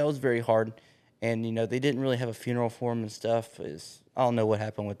 Yeah, that was very hard. And, they didn't really have a funeral for him and stuff. I don't know what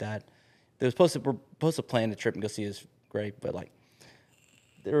happened with that. We're supposed to plan the trip and go see his grave, but, like,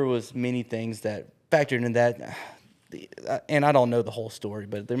 there was many things that factored in that. And I don't know the whole story,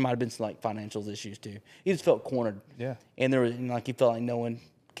 but there might have been some, like, financial issues, too. He just felt cornered. Yeah. And there was, he felt like no one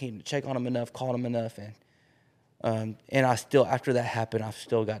came to check on him enough, called him enough. And I still, after that happened, I've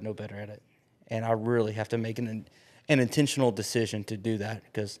still got no better at it. And I really have to make an intentional decision to do that,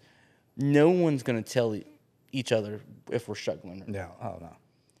 because no one's going to tell each other if we're struggling. Yeah. Oh no.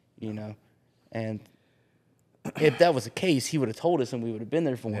 You know, and if that was the case, he would have told us and we would have been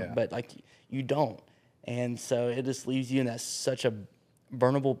there for him. Yeah. But like you don't, and so it just leaves you in that such a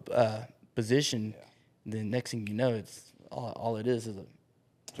burnable position. Yeah. Then next thing you know, it's all it is a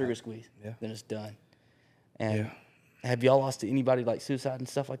trigger squeeze. Yeah. Then it's done. And Yeah. have y'all lost to anybody like suicide and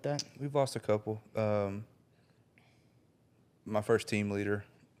stuff like that? We've lost a couple. My first team leader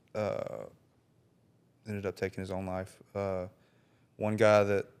ended up taking his own life. One guy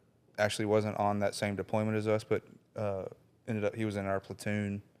that actually wasn't on that same deployment as us, but he was in our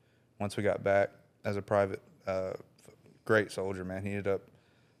platoon once we got back as a private. Great soldier, man. He ended up,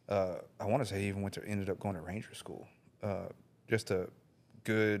 I want to say he even ended up going to Ranger school. Just a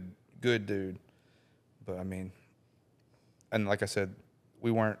good dude. But I mean, and like I said, we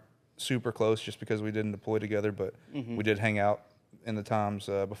weren't super close just because we didn't deploy together, but we did hang out in the times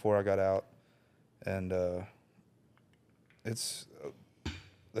before I got out. And it's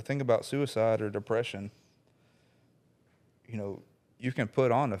the thing about suicide or depression, you know, you can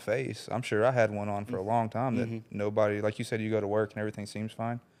put on a face. I'm sure I had one on for a long time that nobody, like you said, you go to work and everything seems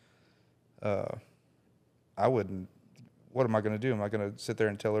fine. I wouldn't. What am I going to do? Am I going to sit there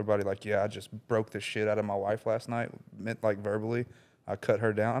and tell everybody, like, yeah, I just broke the shit out of my wife last night, meant like verbally, I cut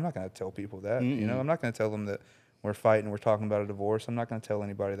her down? I'm not going to tell people that, you know? I'm not going to tell them that we're fighting, we're talking about a divorce. I'm not going to tell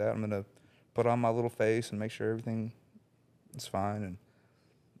anybody that. I'm going to put on my little face and make sure everything is fine.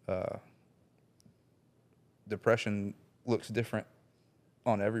 And depression looks different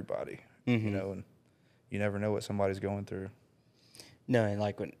on everybody, you know, and you never know what somebody's going through. No, and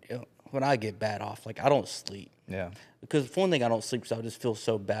like when I get bad off, like I don't sleep. Yeah. Because for one thing, I don't sleep because I just feel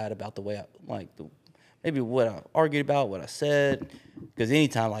so bad about the way I maybe what I argued about, what I said. Because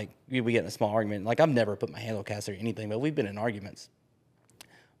anytime like we get in a small argument, like I've never put my hand on Cass or anything, but we've been in arguments.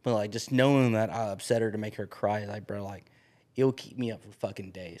 But like just knowing that I upset her to make her cry, like bro, like it'll keep me up for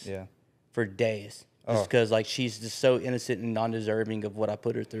fucking days. Yeah. For days, just because like she's just so innocent and non-deserving of what I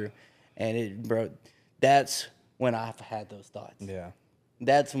put her through, and bro, that's when I've had those thoughts. Yeah.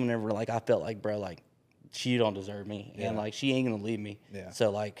 That's whenever like I felt like bro, like she don't deserve me, and like she ain't gonna leave me. Yeah.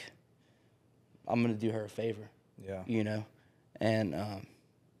 So like I'm gonna do her a favor. Yeah. You know, and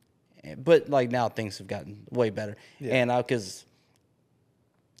but like now things have gotten way better, and because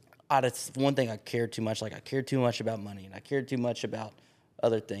that's one thing I cared too much. Like I cared too much about money, and I cared too much about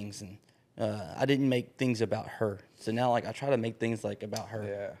other things, and I didn't make things about her. So now like I try to make things like about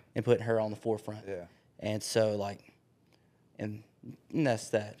her and put her on the forefront. Yeah. And so like, and that's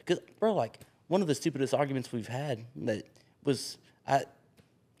that. Because bro, like one of the stupidest arguments we've had that was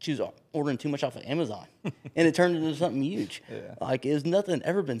she was ordering too much off of Amazon, and it turned into something huge. Yeah. Like it was nothing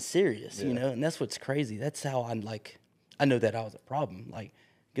ever been serious, you know. And that's what's crazy. That's how I know that I was a problem. Like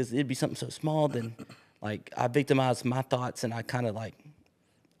because it'd be something so small, then like I victimized my thoughts, and I kind of like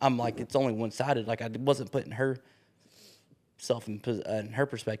I'm like it's only one sided. Like I wasn't putting her self in her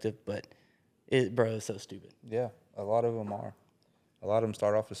perspective, but bro, it's so stupid. Yeah, a lot of them are. A lot of them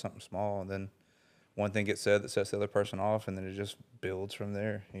start off as something small, and then one thing gets said that sets the other person off, and then it just builds from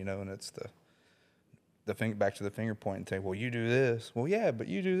there, you know. And it's the thing back to the finger point and say, well, you do this. Well, yeah, but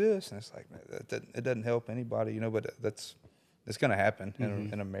you do this, and it's like it doesn't help anybody, you know. But it's gonna happen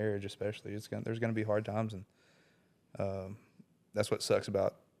in a marriage, especially. There's gonna be hard times, and that's what sucks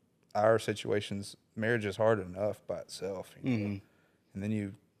about our situations. Marriage is hard enough by itself, you know? And then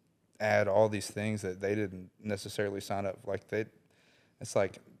you add all these things that they didn't necessarily sign up. Like it's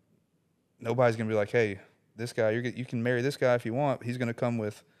like nobody's gonna be like, hey, this guy, you can marry this guy if you want. He's gonna come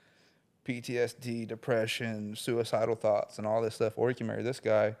with PTSD, depression, suicidal thoughts, and all this stuff. Or you can marry this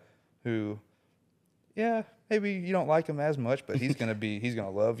guy who, yeah, maybe you don't like him as much, but he's gonna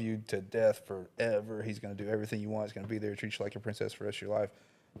love you to death forever. He's gonna do everything you want. He's gonna be there, treat you like a princess for the rest of your life.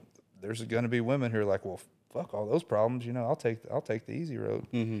 There's gonna be women who are like, well, fuck all those problems. You know, I'll take the easy road.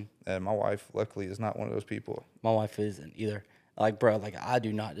 And my wife, luckily, is not one of those people. My wife isn't either. Like, bro, like I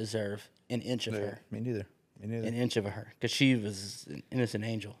do not deserve an inch of her. Me neither. An inch of her, because she was an innocent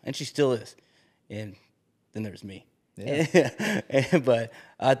angel, and she still is. And then there's me. Yeah. But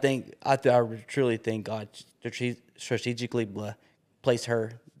I truly think God strategically placed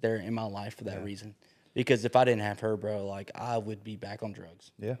her there in my life for that reason. Because if I didn't have her, bro, like I would be back on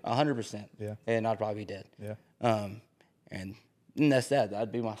drugs. Yeah. 100%. Yeah. And I'd probably be dead. Yeah. And that's that.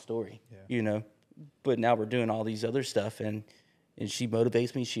 That'd be my story. Yeah. You know. But now we're doing all these other stuff, and she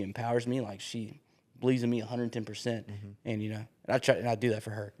motivates me. She empowers me. Like she believes in me 110%. And you know, and I do that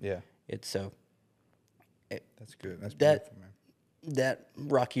for her. Yeah. It's so. That's good. That's beautiful, man. That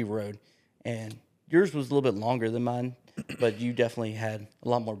rocky road, and yours was a little bit longer than mine, but you definitely had a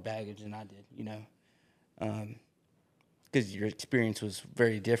lot more baggage than I did, you know, because your experience was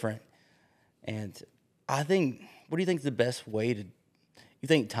very different. And I think, what do you think is the best way to, you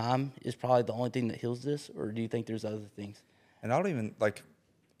think time is probably the only thing that heals this, or do you think there's other things? And I don't even, like,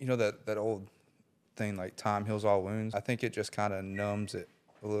 you know, that old thing, like, time heals all wounds. I think it just kind of numbs it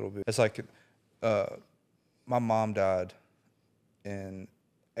a little bit. It's like, my mom died in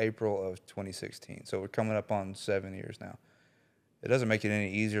April of 2016. So we're coming up on 7 years now. It doesn't make it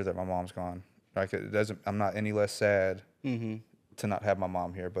any easier that my mom's gone. Like, it doesn't, I'm not any less sad to not have my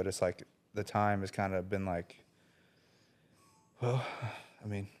mom here, but it's like the time has kind of been like, well, I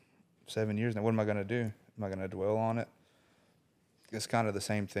mean, 7 years now, what am I going to do? Am I going to dwell on it? It's kind of the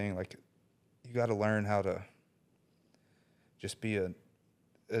same thing. Like, you got to learn how to just be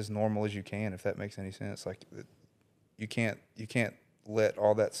as normal as you can, if that makes any sense. Like, you can't let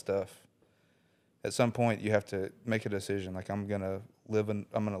all that stuff. At some point, you have to make a decision. Like, I'm gonna live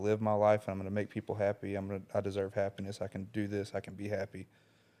my life, and I'm gonna make people happy. I deserve happiness. I can do this. I can be happy,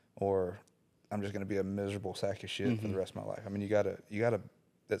 or I'm just gonna be a miserable sack of shit for the rest of my life. I mean, you gotta.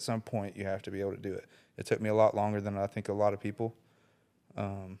 At some point, you have to be able to do it. It took me a lot longer than I think a lot of people.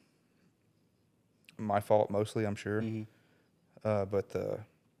 My fault mostly, I'm sure. But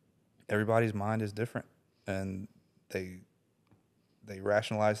everybody's mind is different, and they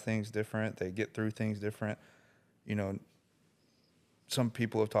rationalize things different. They get through things different. You know, some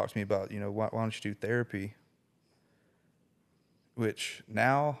people have talked to me about, you know, why don't you do therapy? Which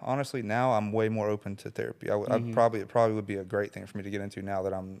now, honestly, now I'm way more open to therapy. It probably would be a great thing for me to get into now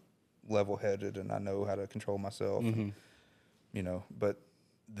that I'm level-headed and I know how to control myself. And, you know, but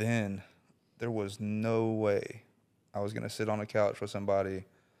then there was no way I was going to sit on a couch with somebody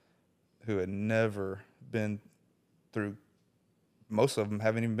who had never been through. Most of them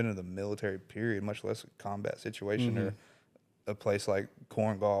haven't even been in the military period, much less a combat situation or a place like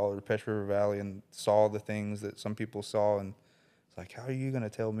Korengal or Pesh River Valley, and saw the things that some people saw. And it's like, how are you going to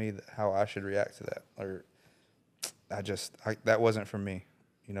tell me how I should react to that? Or that wasn't for me,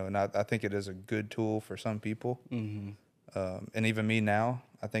 you know. And I think it is a good tool for some people. And even me now,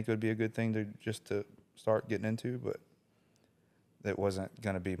 I think it would be a good thing to start getting into, but that wasn't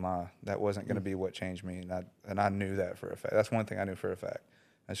going to be what changed me. And I knew that for a fact. That's one thing I knew for a fact.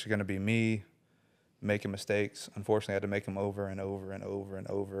 It's going to be me making mistakes. Unfortunately, I had to make them over and over and over and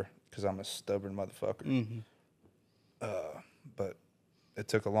over because I'm a stubborn motherfucker. But it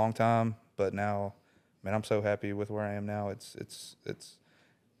took a long time. But now, man, I'm so happy with where I am now. It's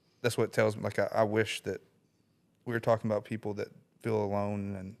that's what tells me. Like, I wish that we were talking about people that feel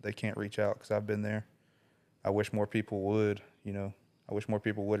alone and they can't reach out, because I've been there. I wish more people would, you know. I wish more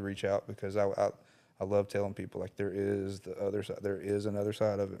people would reach out, because I love telling people, like, there is the other side. There is another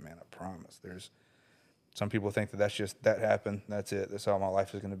side of it, man. I promise. Some people think that happened. That's it. That's how my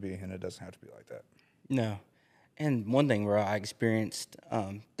life is going to be, and it doesn't have to be like that. No. And one thing where I experienced,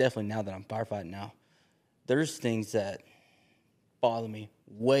 definitely now that I'm firefighting now, there's things that bother me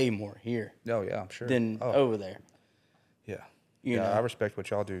way more here. Oh, yeah, I'm sure. Than over there. Yeah. You know? I respect what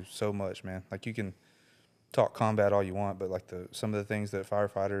y'all do so much, man. Like, you can talk combat all you want, but like some of the things that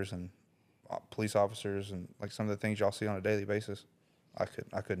firefighters and police officers and like some of the things y'all see on a daily basis, I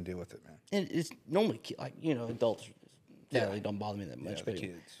couldn't deal with it, man. And it's normally like, you know, adults really don't bother me that much, but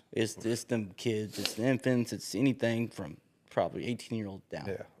kids. It's them kids, it's the infants, it's anything from probably 18-year-old down.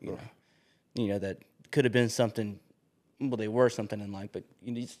 Yeah, you know that could have been something. Well, they were something in life, but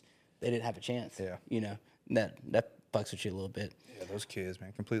they didn't have a chance. Yeah, you know that fucks with you a little bit. Yeah, those kids,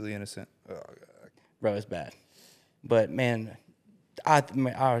 man, completely innocent. Oh, God. Bro, it's bad. But, man, I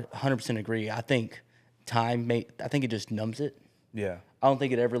 100% agree. I think I think it just numbs it. Yeah. I don't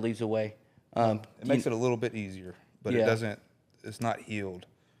think it ever leaves away. It makes it a little bit easier, but it doesn't. It's not healed.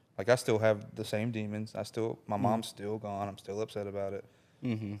 Like, I still have the same demons. My mom's still gone. I'm still upset about it.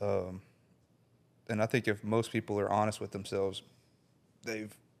 And I think if most people are honest with themselves,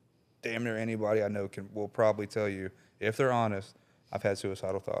 damn near anybody I know will probably tell you, if they're honest, I've had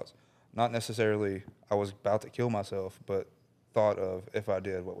suicidal thoughts. Not necessarily I was about to kill myself, but thought of, if I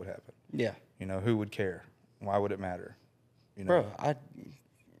did, what would happen? Yeah. You know, who would care? Why would it matter? You know? Bro, I have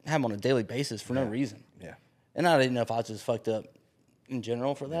them on a daily basis for no reason. Yeah. And I didn't know if I was just fucked up in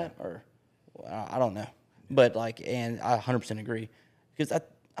general for that, or I don't know. But, like, and I 100% agree. Because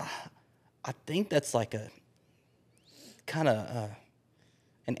I think that's like a kind of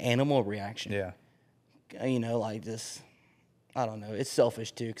an animal reaction. Yeah. You know, like this, I don't know. It's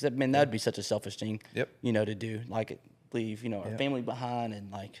selfish too, because that would be such a selfish thing. Yep. You know, to do, like, leave our family behind,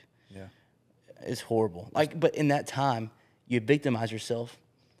 and like, yeah, it's horrible. Like, but in that time, you victimize yourself,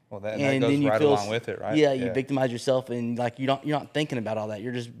 Well, that goes then you right feel, along with it, right? Yeah, you victimize yourself, and like you're not thinking about all that.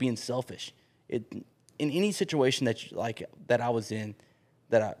 You're just being selfish. In any situation that that I was in,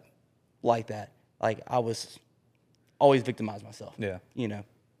 that I like that, like I was always victimized myself. Yeah. You know,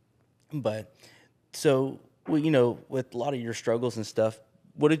 but so well, you know, with a lot of your struggles and stuff,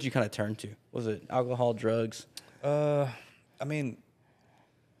 what did you kind of turn to? Was it alcohol, drugs? I mean,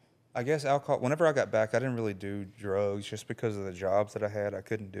 I guess alcohol. Whenever I got back, I didn't really do drugs just because of the jobs that I had. I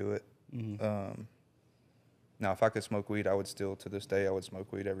couldn't do it. Now, if I could smoke weed, I would still, to this day, I would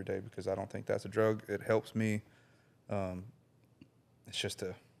smoke weed every day because I don't think that's a drug. It helps me. It's just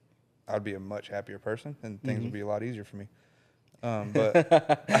I'd be a much happier person and things would be a lot easier for me. But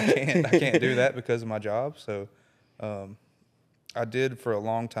I can't do that because of my job. So, I did for a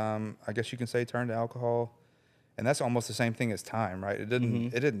long time, I guess you can say, turn to alcohol. And that's almost the same thing as time, right? It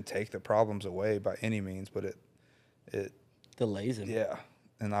didn't take the problems away by any means, but it Delays them. Yeah.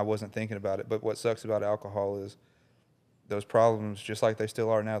 And I wasn't thinking about it. But what sucks about alcohol is those problems, just like they still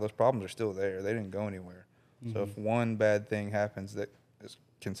are now, those problems are still there. They didn't go anywhere. So if one bad thing happens that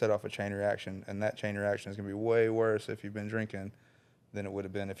can set off a chain reaction, and that chain reaction is going to be way worse if you've been drinking than it would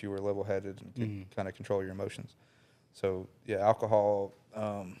have been if you were level-headed and could kind of control your emotions. So, yeah, alcohol.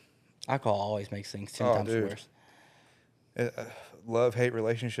 Alcohol always makes things 10 times worse. Love-hate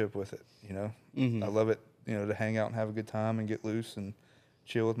relationship with it, you know. I love it, you know, to hang out and have a good time and get loose and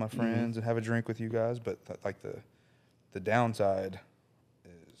chill with my friends and have a drink with you guys. But like the downside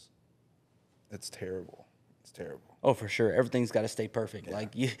is it's terrible. It's terrible. Oh, for sure. Everything's got to stay perfect. Yeah.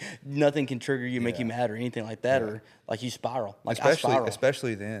 Like nothing can trigger you, make you mad or anything like that, or like you spiral. Like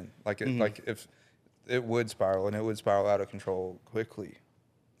especially then. Like like if it would spiral, and it would spiral out of control quickly.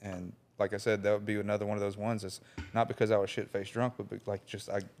 And like I said, that would be another one of those ones. It's not because I was shit-faced drunk, but like just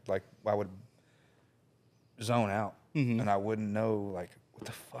I would zone out, and I wouldn't know like what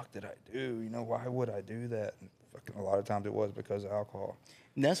the fuck did I do? You know, why would I do that? And fucking a lot of times it was because of alcohol.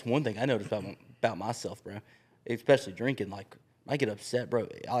 And that's one thing I noticed about myself, bro. Especially drinking, like I get upset, bro.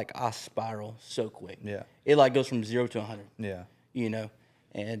 I spiral so quick. Yeah, it like goes from 0 to 100. Yeah, you know,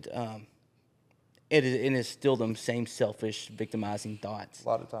 and it is still them same selfish, victimizing thoughts. A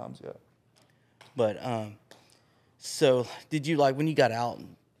lot of times, yeah. But so did you, like, when you got out,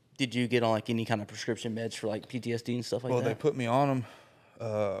 did you get on like any kind of prescription meds for like PTSD and stuff like that? Well, they put me on them,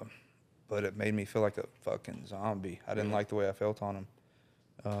 but it made me feel like a fucking zombie. I didn't like the way I felt on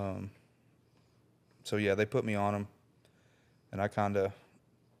them. So yeah, they put me on them, and I kind of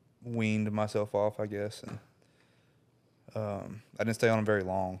weaned myself off, I guess. And I didn't stay on them very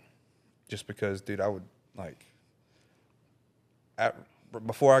long, just because, dude, I would like.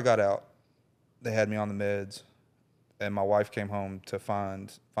 Before I got out, they had me on the meds, and my wife came home to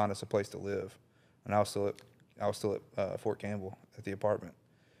find us a place to live, and I was still at Fort Campbell at the apartment,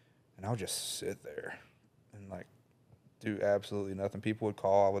 and I would just sit there and like do absolutely nothing. People would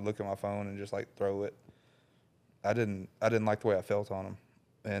call, I would look at my phone and just like throw it. I didn't like the way I felt on them,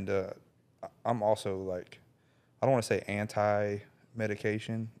 and I'm also like, I don't want to say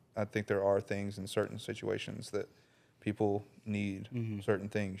anti-medication. I think there are things in certain situations that people need certain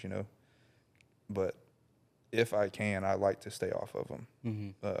things, you know. But if I can, I like to stay off of them,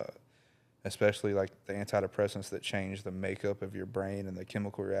 especially like the antidepressants that change the makeup of your brain and the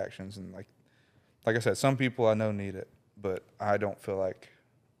chemical reactions. And like I said, some people I know need it, but I don't feel like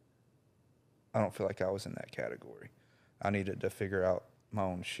I was in that category. I needed to figure out my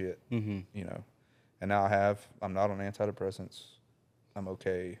own shit, you know. And now I'm not on antidepressants. I'm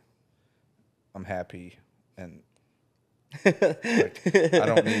okay. I'm happy. And like, I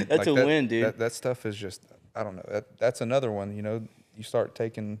don't need that's like, a win, dude. That stuff is just, I don't know. That's another one, you know. You start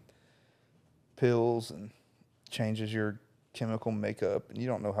taking pills and changes your chemical makeup, and you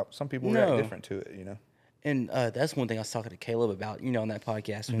don't know how some people react different to it, you know. And that's one thing I was talking to Caleb about, you know, on that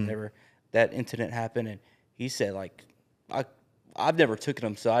podcast whenever that incident happened, and he said, like, I've never taken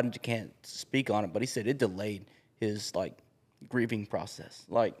them, so I can't speak on it, but he said it delayed his like grieving process,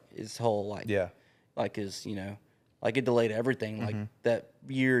 like his whole like his, you know, like it delayed everything. Like that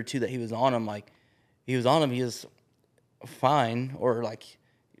year or two that he was on him, like he was fine, or like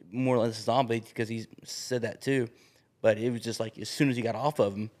more or less a zombie, because he said that too. But it was just like as soon as he got off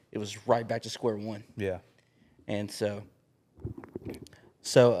of him, it was right back to square one. Yeah. And so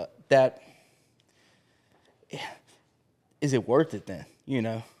that, is it worth it then? You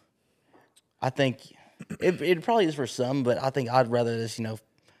know, I think it probably is for some, but I think I'd rather just, you know,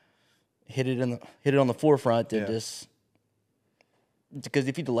 hit it on the forefront and just, because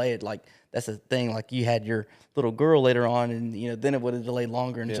if you delay it, like that's the thing. Like you had your little girl later on, and you know then it would have delayed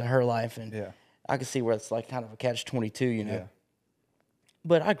longer into her life, and I could see where it's like kind of a catch-22, you know.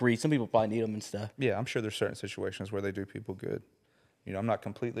 But I agree. Some people probably need them and stuff. Yeah, I'm sure there's certain situations where they do people good. You know, I'm not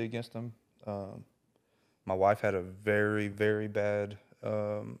completely against them. My wife had a very, very bad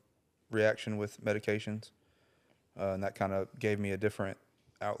reaction with medications, and that kind of gave me a different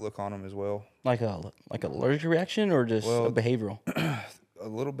outlook on them as well. Like a allergic reaction or just a Well, behavioral? a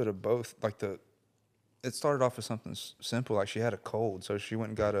little bit of both. Like it started off as something simple, like she had a cold, so she went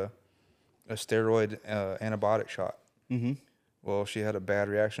and got a steroid antibiotic shot. Mm-hmm. Well, she had a bad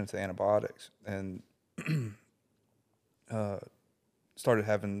reaction to the antibiotics and started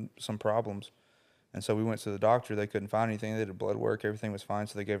having some problems. And so we went to the doctor. They couldn't find anything. They did blood work. Everything was fine,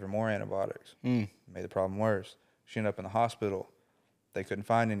 so they gave her more antibiotics. Made the problem worse. She ended up in the hospital. They couldn't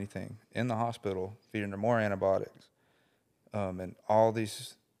find anything. In the hospital, feeding her more antibiotics. And all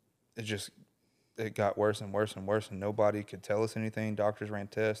these, it got worse and worse and worse, and nobody could tell us anything. Doctors ran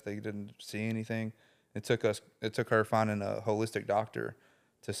tests. They didn't see anything. It took her finding a holistic doctor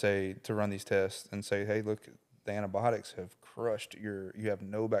to run these tests and say, hey, look, the antibiotics have crushed you have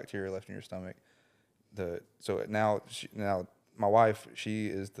no bacteria left in your stomach. So now my wife, she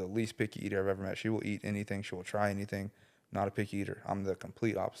is the least picky eater I've ever met. She will eat anything. She will try anything. Not a picky eater. I'm the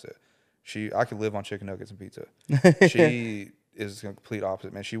complete opposite. I could live on chicken nuggets and pizza. She is the complete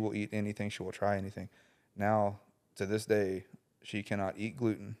opposite, man. She will eat anything. She will try anything. Now, to this day, she cannot eat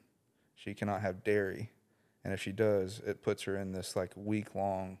gluten. She cannot have dairy. And if she does, it puts her in this like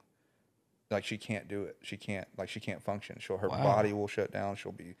week-long, like she can't do it. She can't function. Her body will shut down.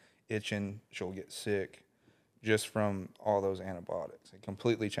 She'll be itching. She'll get sick just from all those antibiotics. It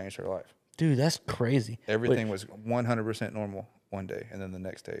completely changed her life. Dude, that's crazy. Everything was 100% normal one day, and then the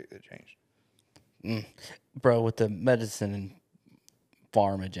next day it changed. Bro, with the medicine and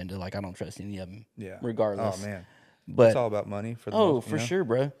farm agenda, like I don't trust any of them. Yeah. Regardless. Oh man. But it's all about money for the most, for sure,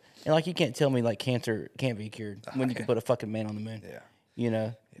 bro. And like you can't tell me like cancer can't be cured when you can put a fucking man on the moon. Yeah. You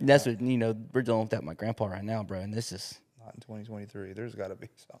know, that's what we're dealing with that with my grandpa right now, bro. And this is not in 2023. There's got to be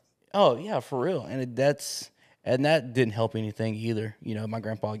something. Oh yeah, for real. And that didn't help anything either. You know, my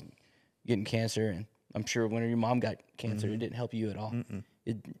grandpa getting cancer, and I'm sure when your mom got cancer, it didn't help you at all.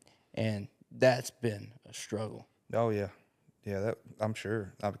 And that's been a struggle. Oh yeah, that I'm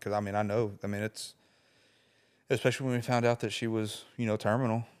sure because I know. It's especially when we found out that she was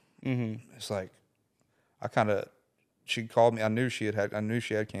terminal. It's like she called me. I knew she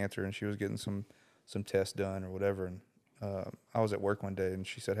had cancer, and she was getting some tests done or whatever. And I was at work one day, and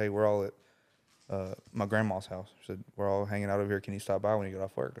she said, "Hey, we're all at my grandma's house." She said, "We're all hanging out over here. Can you stop by when you get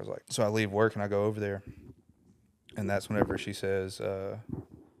off work?" I was like, so I leave work and I go over there, and that's whenever she says,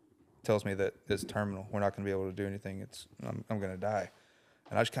 tells me that it's terminal. We're not going to be able to do anything. I'm going to die.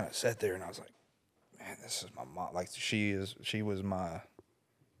 And I just kind of sat there and I was like, man, this is my mom. Like she was my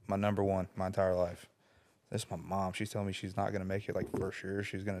number one my entire life. This is my mom. She's telling me she's not going to make it. Like for sure,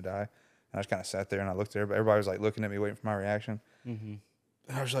 she's going to die. And I just kind of sat there and I looked at everybody. Everybody was like looking at me, waiting for my reaction. And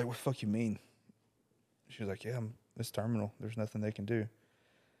I was like, "What the fuck you mean?" She was like, "Yeah, it's terminal. There's nothing they can do."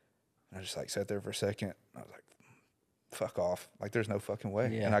 And I just like sat there for a second. I was like, "Fuck off. Like there's no fucking way."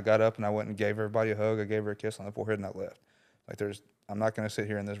 Yeah. And I got up and I went and gave everybody a hug. I gave her a kiss on the forehead and I left. Like I'm not going to sit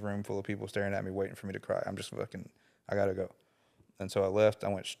here in this room full of people staring at me waiting for me to cry. I got to go. And so I left. I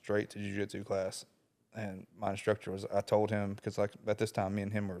went straight to jiu-jitsu class. And my instructor I told him, because like at this time, me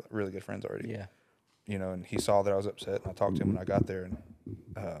and him were really good friends already. Yeah. And he saw that I was upset, and I talked to him when I got there, and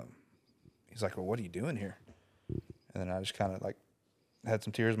he's like, "Well, what are you doing here?" And then I just kind of like had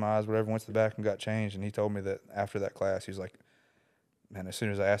some tears in my eyes, whatever, went to the back and got changed, and he told me that after that class, he's like, man, as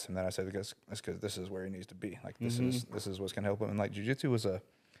soon as I asked him that, I said, that's because this is where he needs to be. Like this is what's gonna help him. And like jiu-jitsu was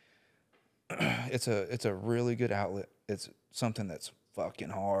it's a really good outlet. It's something that's fucking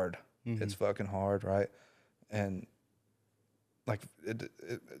hard. It's fucking hard, right? And like it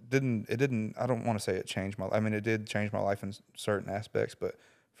didn't. I don't want to say it changed my. It did change my life in certain aspects, but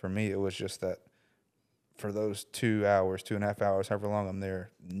for me, it was just that for those 2 hours, 2.5 hours, however long I'm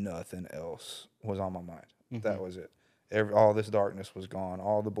there, nothing else was on my mind. That was it. All this darkness was gone.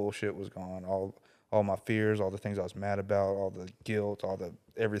 All the bullshit was gone. All my fears, all the things I was mad about, all the guilt,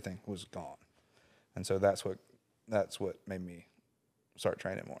 everything was gone. And so that's what made me start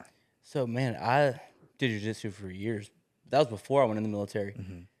training more. So man, I did jiu-jitsu for years. That was before I went in the military.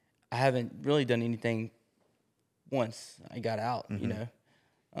 I haven't really done anything once I got out, you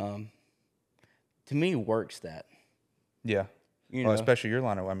know. To me, work's that. Yeah. Well, especially your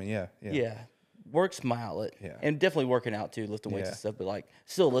line of, yeah. Yeah. Work's my outlet. Yeah. And definitely working out too, lifting weights and stuff. But like,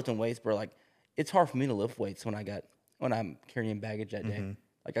 still lifting weights, bro. Like, it's hard for me to lift weights when I'm carrying baggage that day.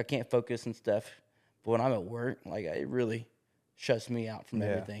 Like, I can't focus and stuff. But when I'm at work, like, it really shuts me out from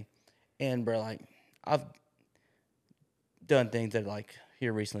everything. And bro, like, I've done things that like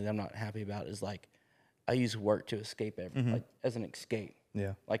here recently that I'm not happy about is like I use work to escape like as an escape.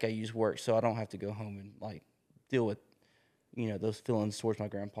 Yeah. Like I use work so I don't have to go home and like deal with, those feelings towards my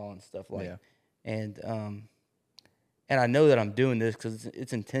grandpa and stuff like. Yeah. And I know that I'm doing this because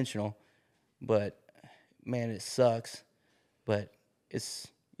it's intentional, but man, it sucks. But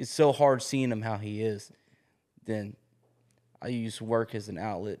it's so hard seeing him how he is. Then I use work as an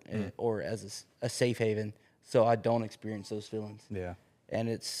outlet or as a safe haven so I don't experience those feelings. Yeah. And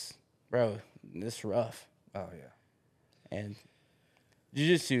it's rough. Oh yeah. And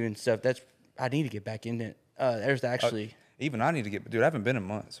jiu-jitsu and stuff, I need to get back in it. There's actually even I need to get, dude. I haven't been in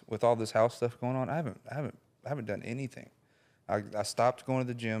months with all this house stuff going on. I haven't done anything. I stopped going to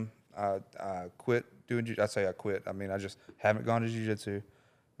the gym. I quit doing. I say I quit. I mean, I just haven't gone to jiu-jitsu.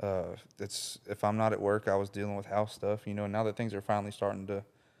 It's if I'm not at work, I was dealing with house stuff. And now that things are finally starting to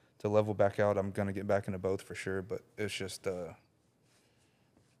level back out, I'm gonna get back into both for sure. But it's just,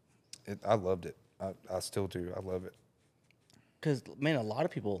 I loved it. I still do. I love it. Because, man, a lot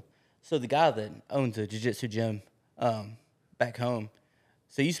of people. So the guy that owns a jiu-jitsu gym back home,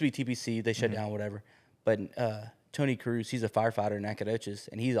 so it used to be TPC. They shut down, whatever. But Tony Cruz, he's a firefighter in Nacogdoches,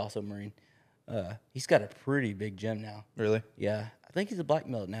 and he's also a Marine. He's got a pretty big gym now. Really? Yeah. I think he's a black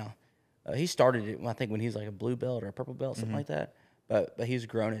belt now. He started it, I think, when he was like a blue belt or a purple belt, something like that. But he's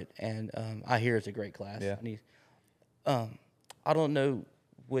grown it, and I hear it's a great class. Yeah. And he's, I don't know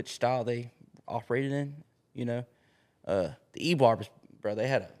which style they operated in, the E-barbs, bro, they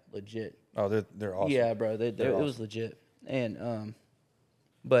had a legit. Oh, they're awesome. Yeah, bro, it awesome. was legit. And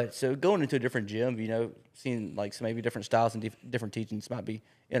but so going into a different gym, seeing like some maybe different styles and different teachings might be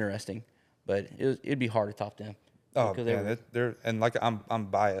interesting, but it'd be hard to top them. Oh, yeah, they're and like I'm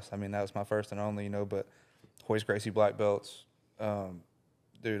biased. I mean, that was my first and only, but Hoist Gracie black belts,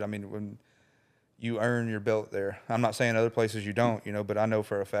 dude. I mean, when you earn your belt there, I'm not saying other places you don't, but I know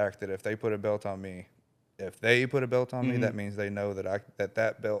for a fact that if they put a belt on me, that means they know that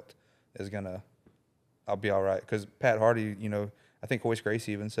that belt is gonna, I'll be all right. Because Pat Hardy, I think Hoist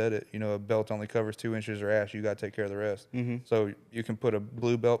Gracie even said it. A belt only covers 2 inches or ass. You got to take care of the rest. So you can put a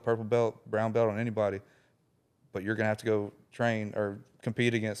blue belt, purple belt, brown belt on anybody, but you're gonna have to go train or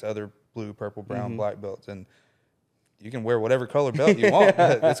compete against other blue, purple, brown, black belts, and you can wear whatever color belt you want.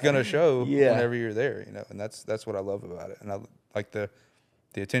 It's gonna show whenever you're there. And that's what I love about it. And I like the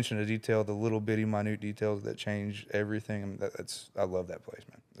attention to detail, the little bitty minute details that change everything. I mean, I love that place,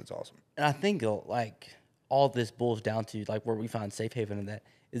 man. That's awesome. And I think like all this boils down to like where we find safe haven in that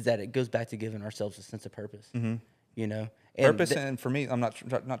is that it goes back to giving ourselves a sense of purpose. And purpose, and for me, I'm not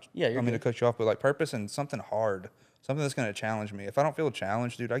yeah, I'm going to cut you off, but like purpose and something hard, something that's going to challenge me. If I don't feel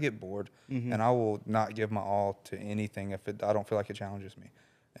challenged, dude, I get bored, and I will not give my all to anything if I don't feel like it challenges me.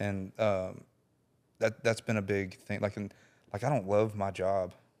 And that's been a big thing. Like I don't love my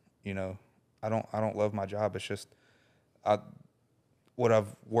job, I don't love my job. It's just what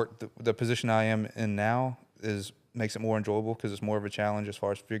I've worked the position I am in now makes it more enjoyable because it's more of a challenge as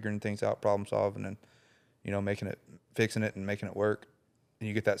far as figuring things out, problem solving, and fixing it and making it work. And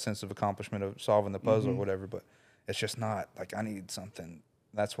you get that sense of accomplishment of solving the puzzle or whatever. But it's just not like I need something.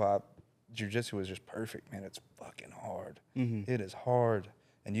 That's why jiu-jitsu is just perfect, man. It's fucking hard. It is hard.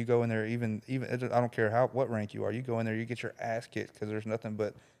 And you go in there, even I don't care what rank you are. You go in there, you get your ass kicked because there's nothing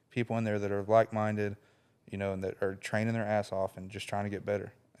but people in there that are like-minded, and that are training their ass off and just trying to get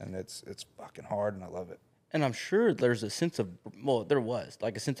better. And it's fucking hard, and I love it. And I'm sure there's a sense of, there was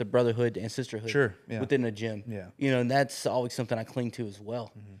like a sense of brotherhood and sisterhood within a gym. Yeah. And that's always something I cling to as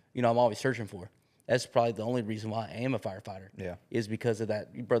well. I'm always searching for. That's probably the only reason why I am a firefighter. Yeah. Is because of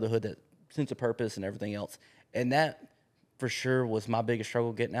that brotherhood, that sense of purpose and everything else. And that for sure was my biggest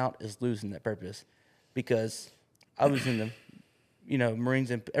struggle getting out, is losing that purpose. Because I was in the,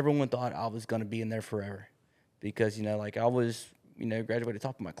 Marines, and everyone thought I was going to be in there forever. Because, like I was, graduated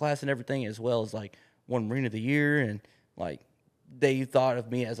top of my class and everything, as well as like one Marine of the Year, and like they thought of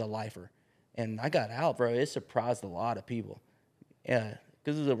me as a lifer. And I got out, bro. It surprised a lot of people. Yeah,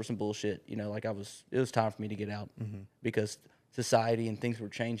 because it was over some bullshit. Like it was time for me to get out because society and things were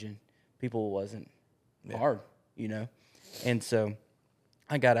changing. People wasn't hard, And so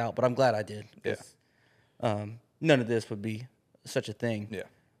I got out, but I'm glad I did. None of this would be such a thing. Yeah.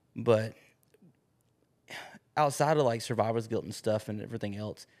 But outside of like survivor's guilt and stuff and everything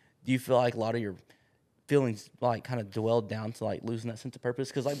else, do you feel like a lot of your feelings like kind of dwelled down to like losing that sense of purpose?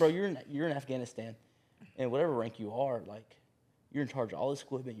 Because like, bro, you're in Afghanistan, and whatever rank you are, like you're in charge of all this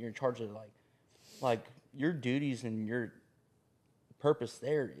equipment. You're in charge of like your duties, and your purpose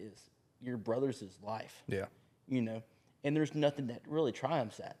there is your brother's life. Yeah. And there's nothing that really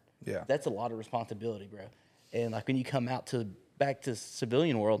triumphs that. Yeah. That's a lot of responsibility, bro. And like when you come out to back to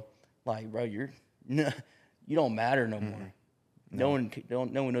civilian world, like, bro, you don't matter no more. No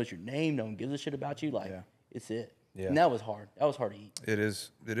one knows your name. No one gives a shit about you. Like, it's it. Yeah. And that was hard. That was hard to eat. It is.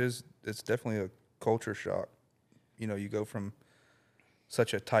 It's definitely a culture shock. You know, you go from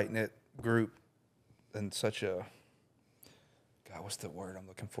such a tight-knit group and such a, God, what's the word I'm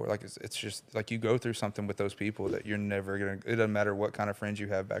looking for? Like, it's just like you go through something with those people that you're never going to, it doesn't matter what kind of friends you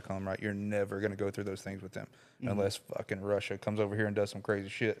have back home, right? You're never going to go through those things with them unless fucking Russia comes over here and does some crazy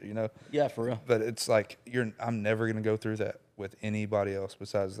shit, you know? Yeah, for real. But it's like, I'm never going to go through that with anybody else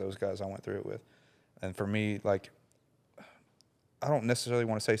besides those guys I went through it with. And for me, like, I don't necessarily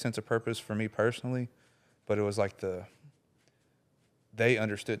want to say sense of purpose for me personally, but it was like they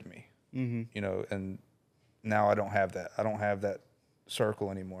understood me, you know, and now I don't have that. I don't have that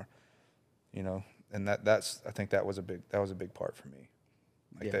circle anymore, you know, and that's I think that was a big part for me.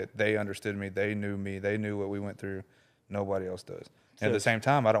 Like they understood me, they knew what we went through. Nobody else does. And at the same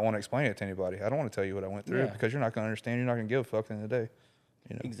time, I don't want to explain it to anybody. I don't want to tell you what I went through because you're not going to understand. You're not going to give a fuck in the day.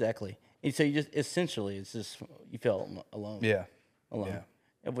 You know? Exactly. And so you just essentially, it's just you felt alone. Yeah. Alone.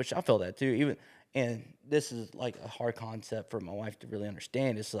 Yeah. Which I felt that too. And this is like a hard concept for my wife to really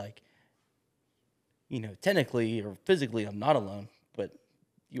understand. It's like, you know, technically or physically, I'm not alone, but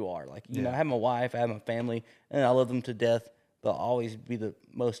you are. Like, you know, I have my wife, I have my family, and I love them to death. They'll always be the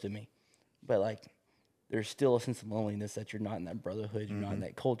most of me. But like, there's still a sense of loneliness that you're not in that brotherhood, you're not in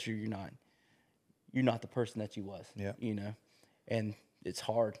that culture, you're not the person that you was. Yeah. You know, and it's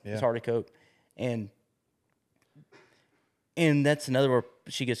hard. Yeah. It's hard to cope, and that's another where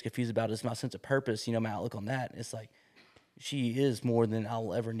she gets confused about is my sense of purpose. You know, my outlook on that. It's like she is more than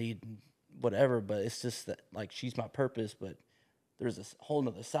I'll ever need, whatever. But it's just that like she's my purpose, but there's this whole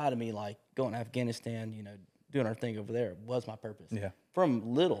other side of me, like going to Afghanistan. You know, doing our thing over there was my purpose. Yeah.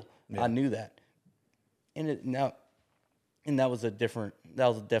 From little, I knew that. And that was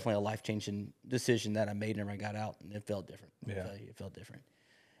definitely a life-changing decision that I made whenever I got out, and it felt different. Yeah. It felt different.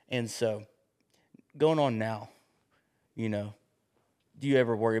 And so, going on now, you know, do you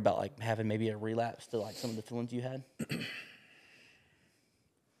ever worry about like having maybe a relapse to like some of the feelings you had?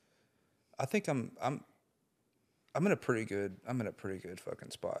 I think I'm in a pretty good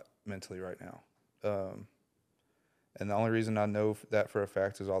fucking spot mentally right now. And the only reason I know that for a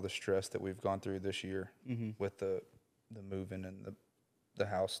fact is all the stress that we've gone through this year with the moving and the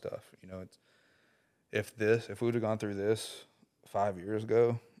house stuff. You know, if we would have gone through this 5 years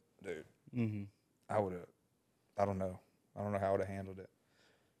ago, dude, I would have. I don't know how I would have handled it.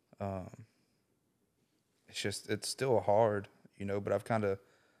 It's still hard, you know. But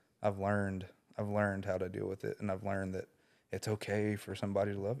I've learned how to deal with it, and I've learned that it's okay for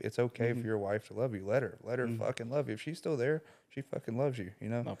somebody to love you. It's okay for your wife to love you. Let her fucking love you. If she's still there, she fucking loves you, you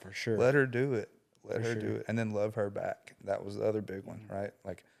know? Oh, for sure. Let her do it. Let her do it. And then love her back. That was the other big one, right?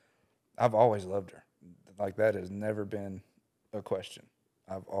 Like, I've always loved her. Like, that has never been a question.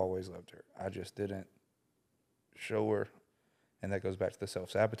 I've always loved her. I just didn't show her. And that goes back to the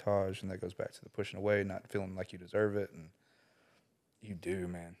self-sabotage, and that goes back to the pushing away, not feeling like you deserve it. And you do,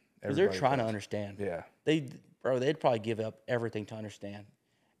 man. Because they're trying to understand. Yeah. They'd probably give up everything to understand,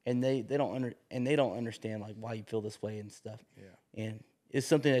 and they don't understand like why you feel this way and stuff. Yeah. And it's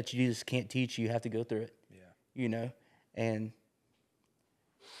something that you just can't teach. You have to go through it. Yeah. You know, and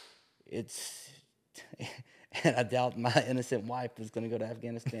it's. And I doubt my innocent wife is going to go to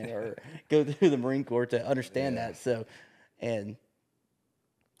Afghanistan or go through the Marine Corps to understand that. So, and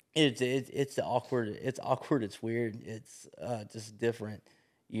it's awkward. It's awkward. It's weird. It's just different.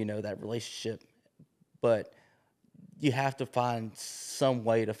 You know, that relationship, but you have to find some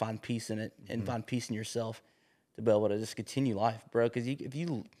way to find peace in it and find peace in yourself to be able to just continue life, bro. Because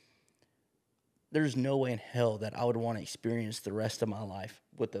there's no way in hell that I would want to experience the rest of my life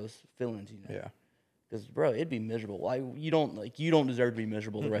with those feelings, you know. Yeah. Because, bro, it'd be miserable. Like you don't deserve to be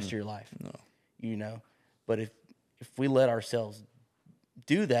miserable the rest of your life. No. You know, but if we let ourselves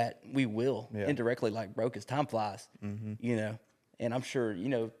do that, we will indirectly. Like, bro, because time flies. You know, and I'm sure you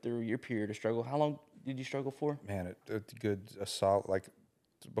know through your period of struggle. How long did you struggle for? Man, a solid, like,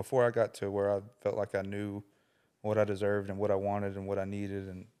 before I got to where I felt like I knew what I deserved and what I wanted and what I needed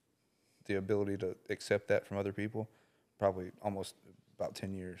and the ability to accept that from other people, probably almost about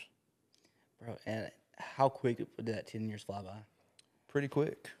 10 years. Bro, and how quick did that 10 years fly by? Pretty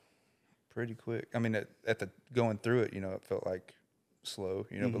quick. I mean, at the going through it, you know, it felt like slow,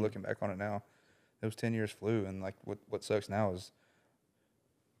 you know, but looking back on it now, those 10 years flew. And like what sucks now is,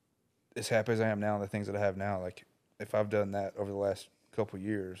 as happy as I am now and the things that I have now, like if I've done that over the last couple of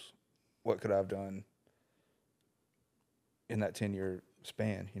years, what could I have done in that 10-year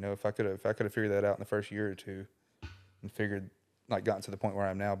span? You know, if I could have figured that out in the first year or two and figured like gotten to the point where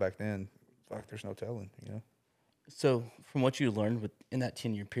I'm now. Back then, fuck, there's no telling, you know. So, from what you learned in that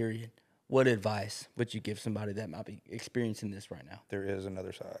 10-year period, what advice would you give somebody that might be experiencing this right now? There is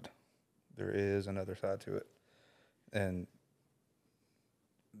another side. There is another side to it, and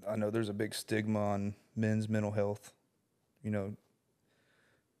I know there's a big stigma on men's mental health. You know,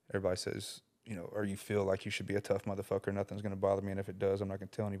 everybody says, you know, or you feel like you should be a tough motherfucker. Nothing's going to bother me. And if it does, I'm not going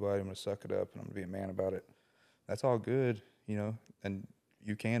to tell anybody. I'm going to suck it up and I'm going to be a man about it. That's all good, you know, and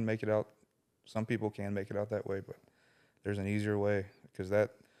you can make it out. Some people can make it out that way, but there's an easier way, because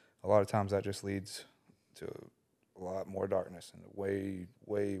that, a lot of times that just leads to a lot more darkness and way,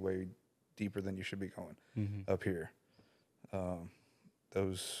 way, way deeper than you should be going up here.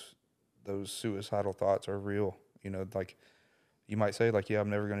 Those suicidal thoughts are real, you know, like you might say like, yeah, I'm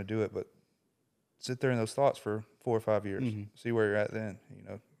never going to do it, but sit there in those thoughts for 4 or 5 years, see where you're at then, you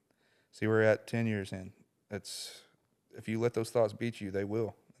know, see where you're at 10 years in. It's, if you let those thoughts beat you, they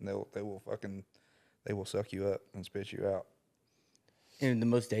will, and they will suck you up and spit you out. And the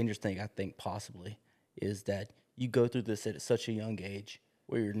most dangerous thing I think possibly is that you go through this at such a young age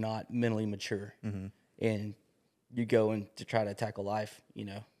where you're not mentally mature, and you go in to try to tackle life, you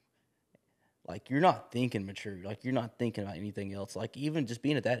know, like you're not thinking mature, like you're not thinking about anything else. Like even just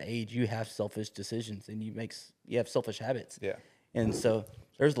being at that age, you have selfish decisions and you have selfish habits. Yeah. And so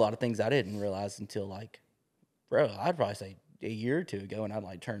there's a lot of things I didn't realize until like, bro, I'd probably say a year or two ago, and I'd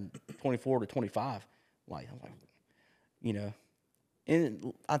like turn 24 to 25. Like, I'm like, you know,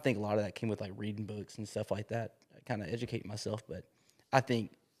 and I think a lot of that came with like reading books and stuff like that. I kind of educate myself, but I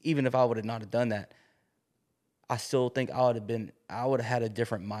think even if I would have not have done that, I still think I would have had a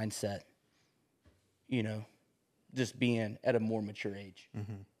different mindset, you know, just being at a more mature age.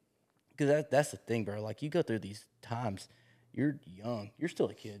 Because that's the thing, bro. Like, you go through these times, you're young. You're still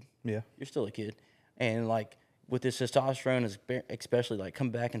a kid. Yeah. You're still a kid. And, like, with this testosterone, especially, like, come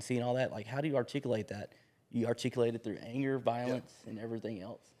back and seeing all that, like, how do you articulate that? You articulate it through anger, violence, and everything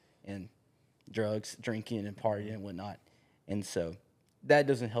else. And drugs, drinking, and partying and whatnot. And so that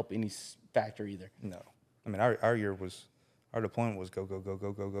doesn't help any factor either. No. I mean, our year was, our deployment was go,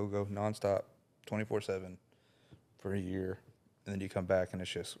 nonstop, 24/7 for a year. And then you come back and it's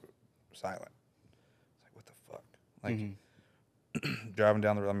just silent. It's like, what the fuck? Like, driving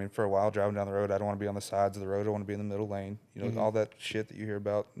down the road, I mean, for a while, driving down the road, I don't want to be on the sides of the road. I want to be in the middle lane. You know, all that shit that you hear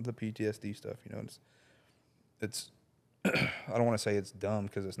about, the PTSD stuff, you know, it's I don't want to say it's dumb,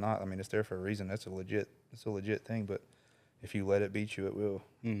 because it's not. I mean, it's there for a reason. It's a legit thing. But if you let it beat you, it will.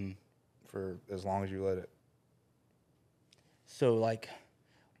 For as long as you let it. So, like,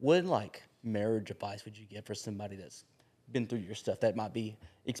 what, like, marriage advice would you give for somebody that's been through your stuff, that might be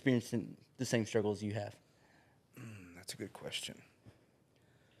experiencing the same struggles you have? That's a good question.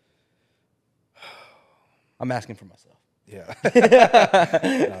 I'm asking for myself. Yeah.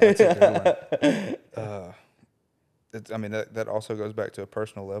 No, that's a good one. I mean, that also goes back to a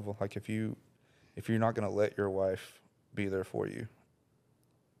personal level. Like, if you're not going to let your wife be there for you,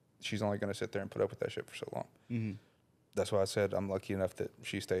 she's only going to sit there and put up with that shit for so long. That's why I said I'm lucky enough that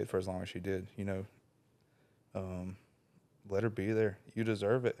she stayed for as long as she did, you know. Let her be there. You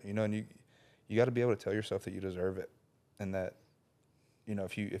deserve it, you know, and you got to be able to tell yourself that you deserve it, and that, you know,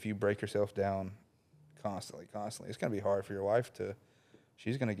 if you break yourself down constantly, it's going to be hard for your wife to,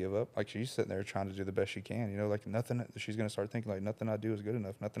 she's going to give up. Like, she's sitting there trying to do the best she can, you know, like nothing, she's going to start thinking like, nothing I do is good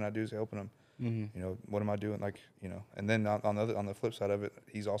enough. Nothing I do is helping him. You know, what am I doing? Like, you know, and then on the flip side of it,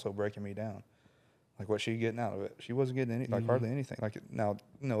 he's also breaking me down. Like, what's she getting out of it? She wasn't getting like hardly anything. Like, now,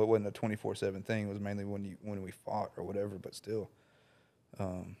 no, it wasn't a 24/7 thing. It was mainly when we fought or whatever. But still,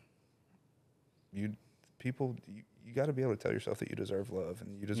 you got to be able to tell yourself that you deserve love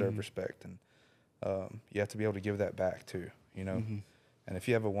and you deserve respect, and you have to be able to give that back too. You know, and if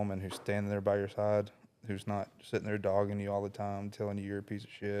you have a woman who's standing there by your side, who's not sitting there dogging you all the time, telling you you're a piece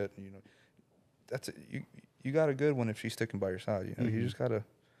of shit, you know, that's it. You got a good one if she's sticking by your side. You know, you just gotta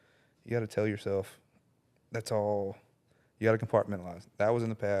tell yourself. That's all. You got to compartmentalize. That was in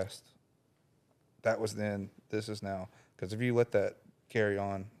the past. That was then. This is now. Because if you let that carry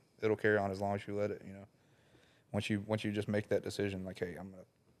on, it'll carry on as long as you let it. You know, once you just make that decision, like, hey, I'm gonna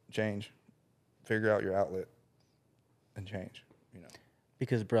change, figure out your outlet, and change. You know,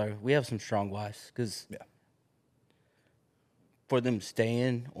 Because, bro, we have some strong wives. Because for them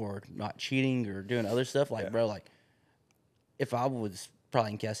staying or not cheating or doing other stuff, like, bro, like, if I was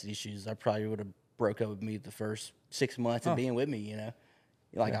probably in Cassidy's shoes, I probably would have broke up with me the first 6 months of being with me, you know?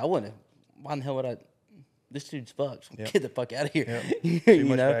 Like, I wouldn't have. Why in the hell would I? This dude's fucked. Get the fuck out of here. Too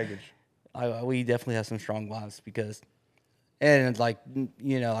much baggage. We definitely have some strong wives because, and like,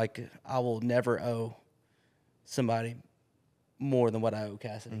 you know, like, I will never owe somebody more than what I owe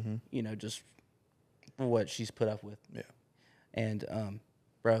Cassidy. You know, just for what she's put up with. Yeah. And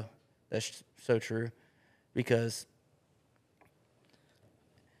bro, that's so true, because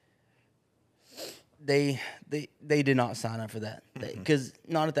they did not sign up for that, because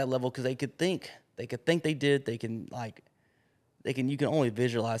not at that level, because they could think they did, you can only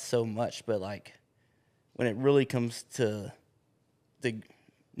visualize so much, but like when it really comes to the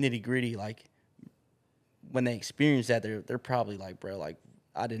nitty gritty, like when they experience that, they're probably like, bro, like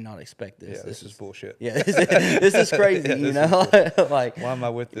I did not expect this. Yeah, this is bullshit. Yeah, this is crazy. Yeah, you know, like why am I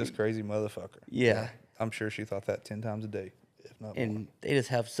with this crazy motherfucker? Yeah. I'm sure she thought that 10 times a day, if not more. And they just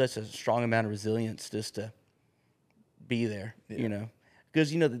have such a strong amount of resilience just to be there. You know,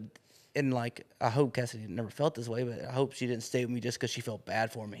 because you know, and like I hope Cassidy never felt this way, but I hope she didn't stay with me just because she felt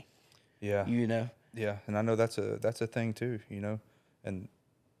bad for me. Yeah. You know. Yeah, and I know that's a thing too, you know, and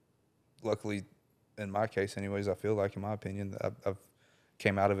luckily, in my case, anyways, I feel like, in my opinion, I've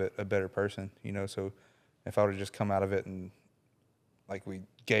came out of it a better person, you know. So if I would have just come out of it and like we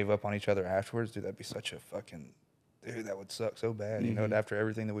gave up on each other afterwards, dude, that'd be such a fucking that would suck so bad, you know. After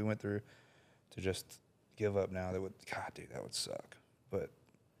everything that we went through, to just give up now, that would, God, dude, that would suck. But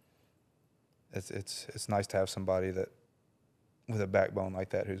it's nice to have somebody that with a backbone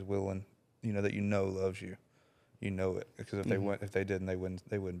like that, who's willing, you know, that you know loves you, you know it, because if they didn't, they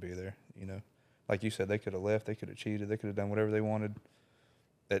wouldn't be there, you know. Like you said, they could have left, they could have cheated, they could have done whatever they wanted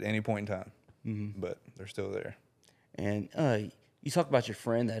at any point in time, but they're still there. And you talk about your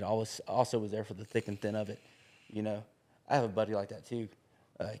friend that also was there for the thick and thin of it. You know, I have a buddy like that too,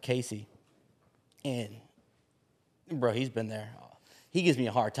 Casey, and bro, he's been there. He gives me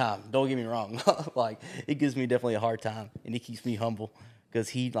a hard time. Don't get me wrong. Like, it gives me definitely a hard time, and he keeps me humble, because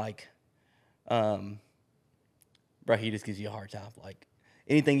he like, bro, he just gives you a hard time. Like,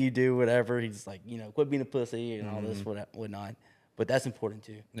 anything you do, whatever, he's like, you know, quit being a pussy and all this whatnot. But that's important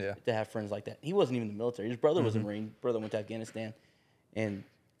too. Yeah. To have friends like that. He wasn't even in the military. His brother was a Marine. Brother went to Afghanistan,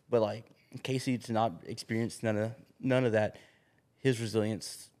 but like Casey to not experience none of that. His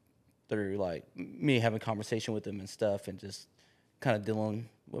resilience through like me having a conversation with him and stuff, and just kind of dealing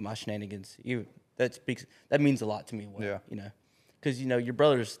with my shenanigans. That means a lot to me. Yeah. You know, because you know your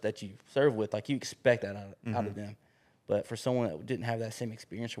brothers that you serve with, like you expect that out of them, but for someone that didn't have that same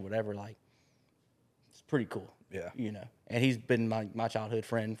experience or whatever, like it's pretty cool. Yeah. You know, and he's been my childhood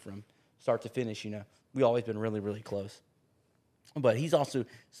friend from start to finish. You know, we always been really, really close. But he's also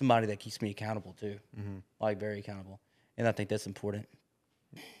somebody that keeps me accountable too, like very accountable, and I think that's important.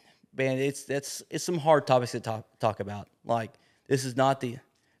 Man, it's some hard topics to talk about. Like, this is not the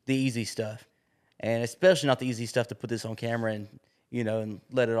easy stuff, and especially not the easy stuff to put this on camera and, you know, and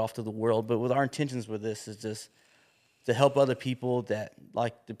let it off to the world. But with our intentions with this is just to help other people, that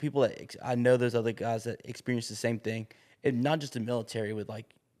like the people that I know, there's other guys that experience the same thing, and not just the military, with like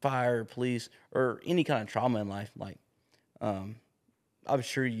fire, police, or any kind of trauma in life. Like, I'm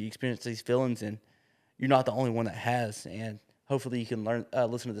sure you experience these feelings, and you're not the only one that has. And hopefully you can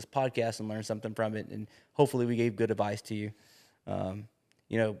listen to this podcast and learn something from it. And hopefully we gave good advice to you.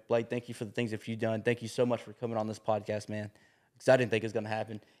 You know, Blake, thank you for the things that you've done. Thank you so much for coming on this podcast, man, because I didn't think it was going to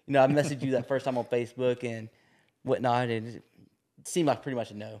happen. You know, I messaged you that first time on Facebook and whatnot, and it seemed like pretty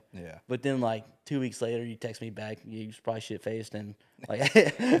much a no. Yeah. But then, like, 2 weeks later, you text me back. You was probably shit-faced and, like...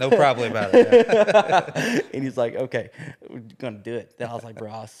 No problem about it. Yeah. And he's like, okay, we're going to do it. Then I was like,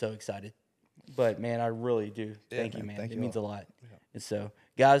 bro, I was so excited. But, man, I really do. Thank you, man. Thank it you means all. a lot. Yeah. And so,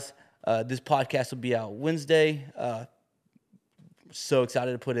 guys, this podcast will be out Wednesday. So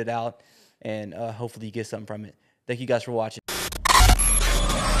excited to put it out, and hopefully you get something from it. Thank you guys for watching.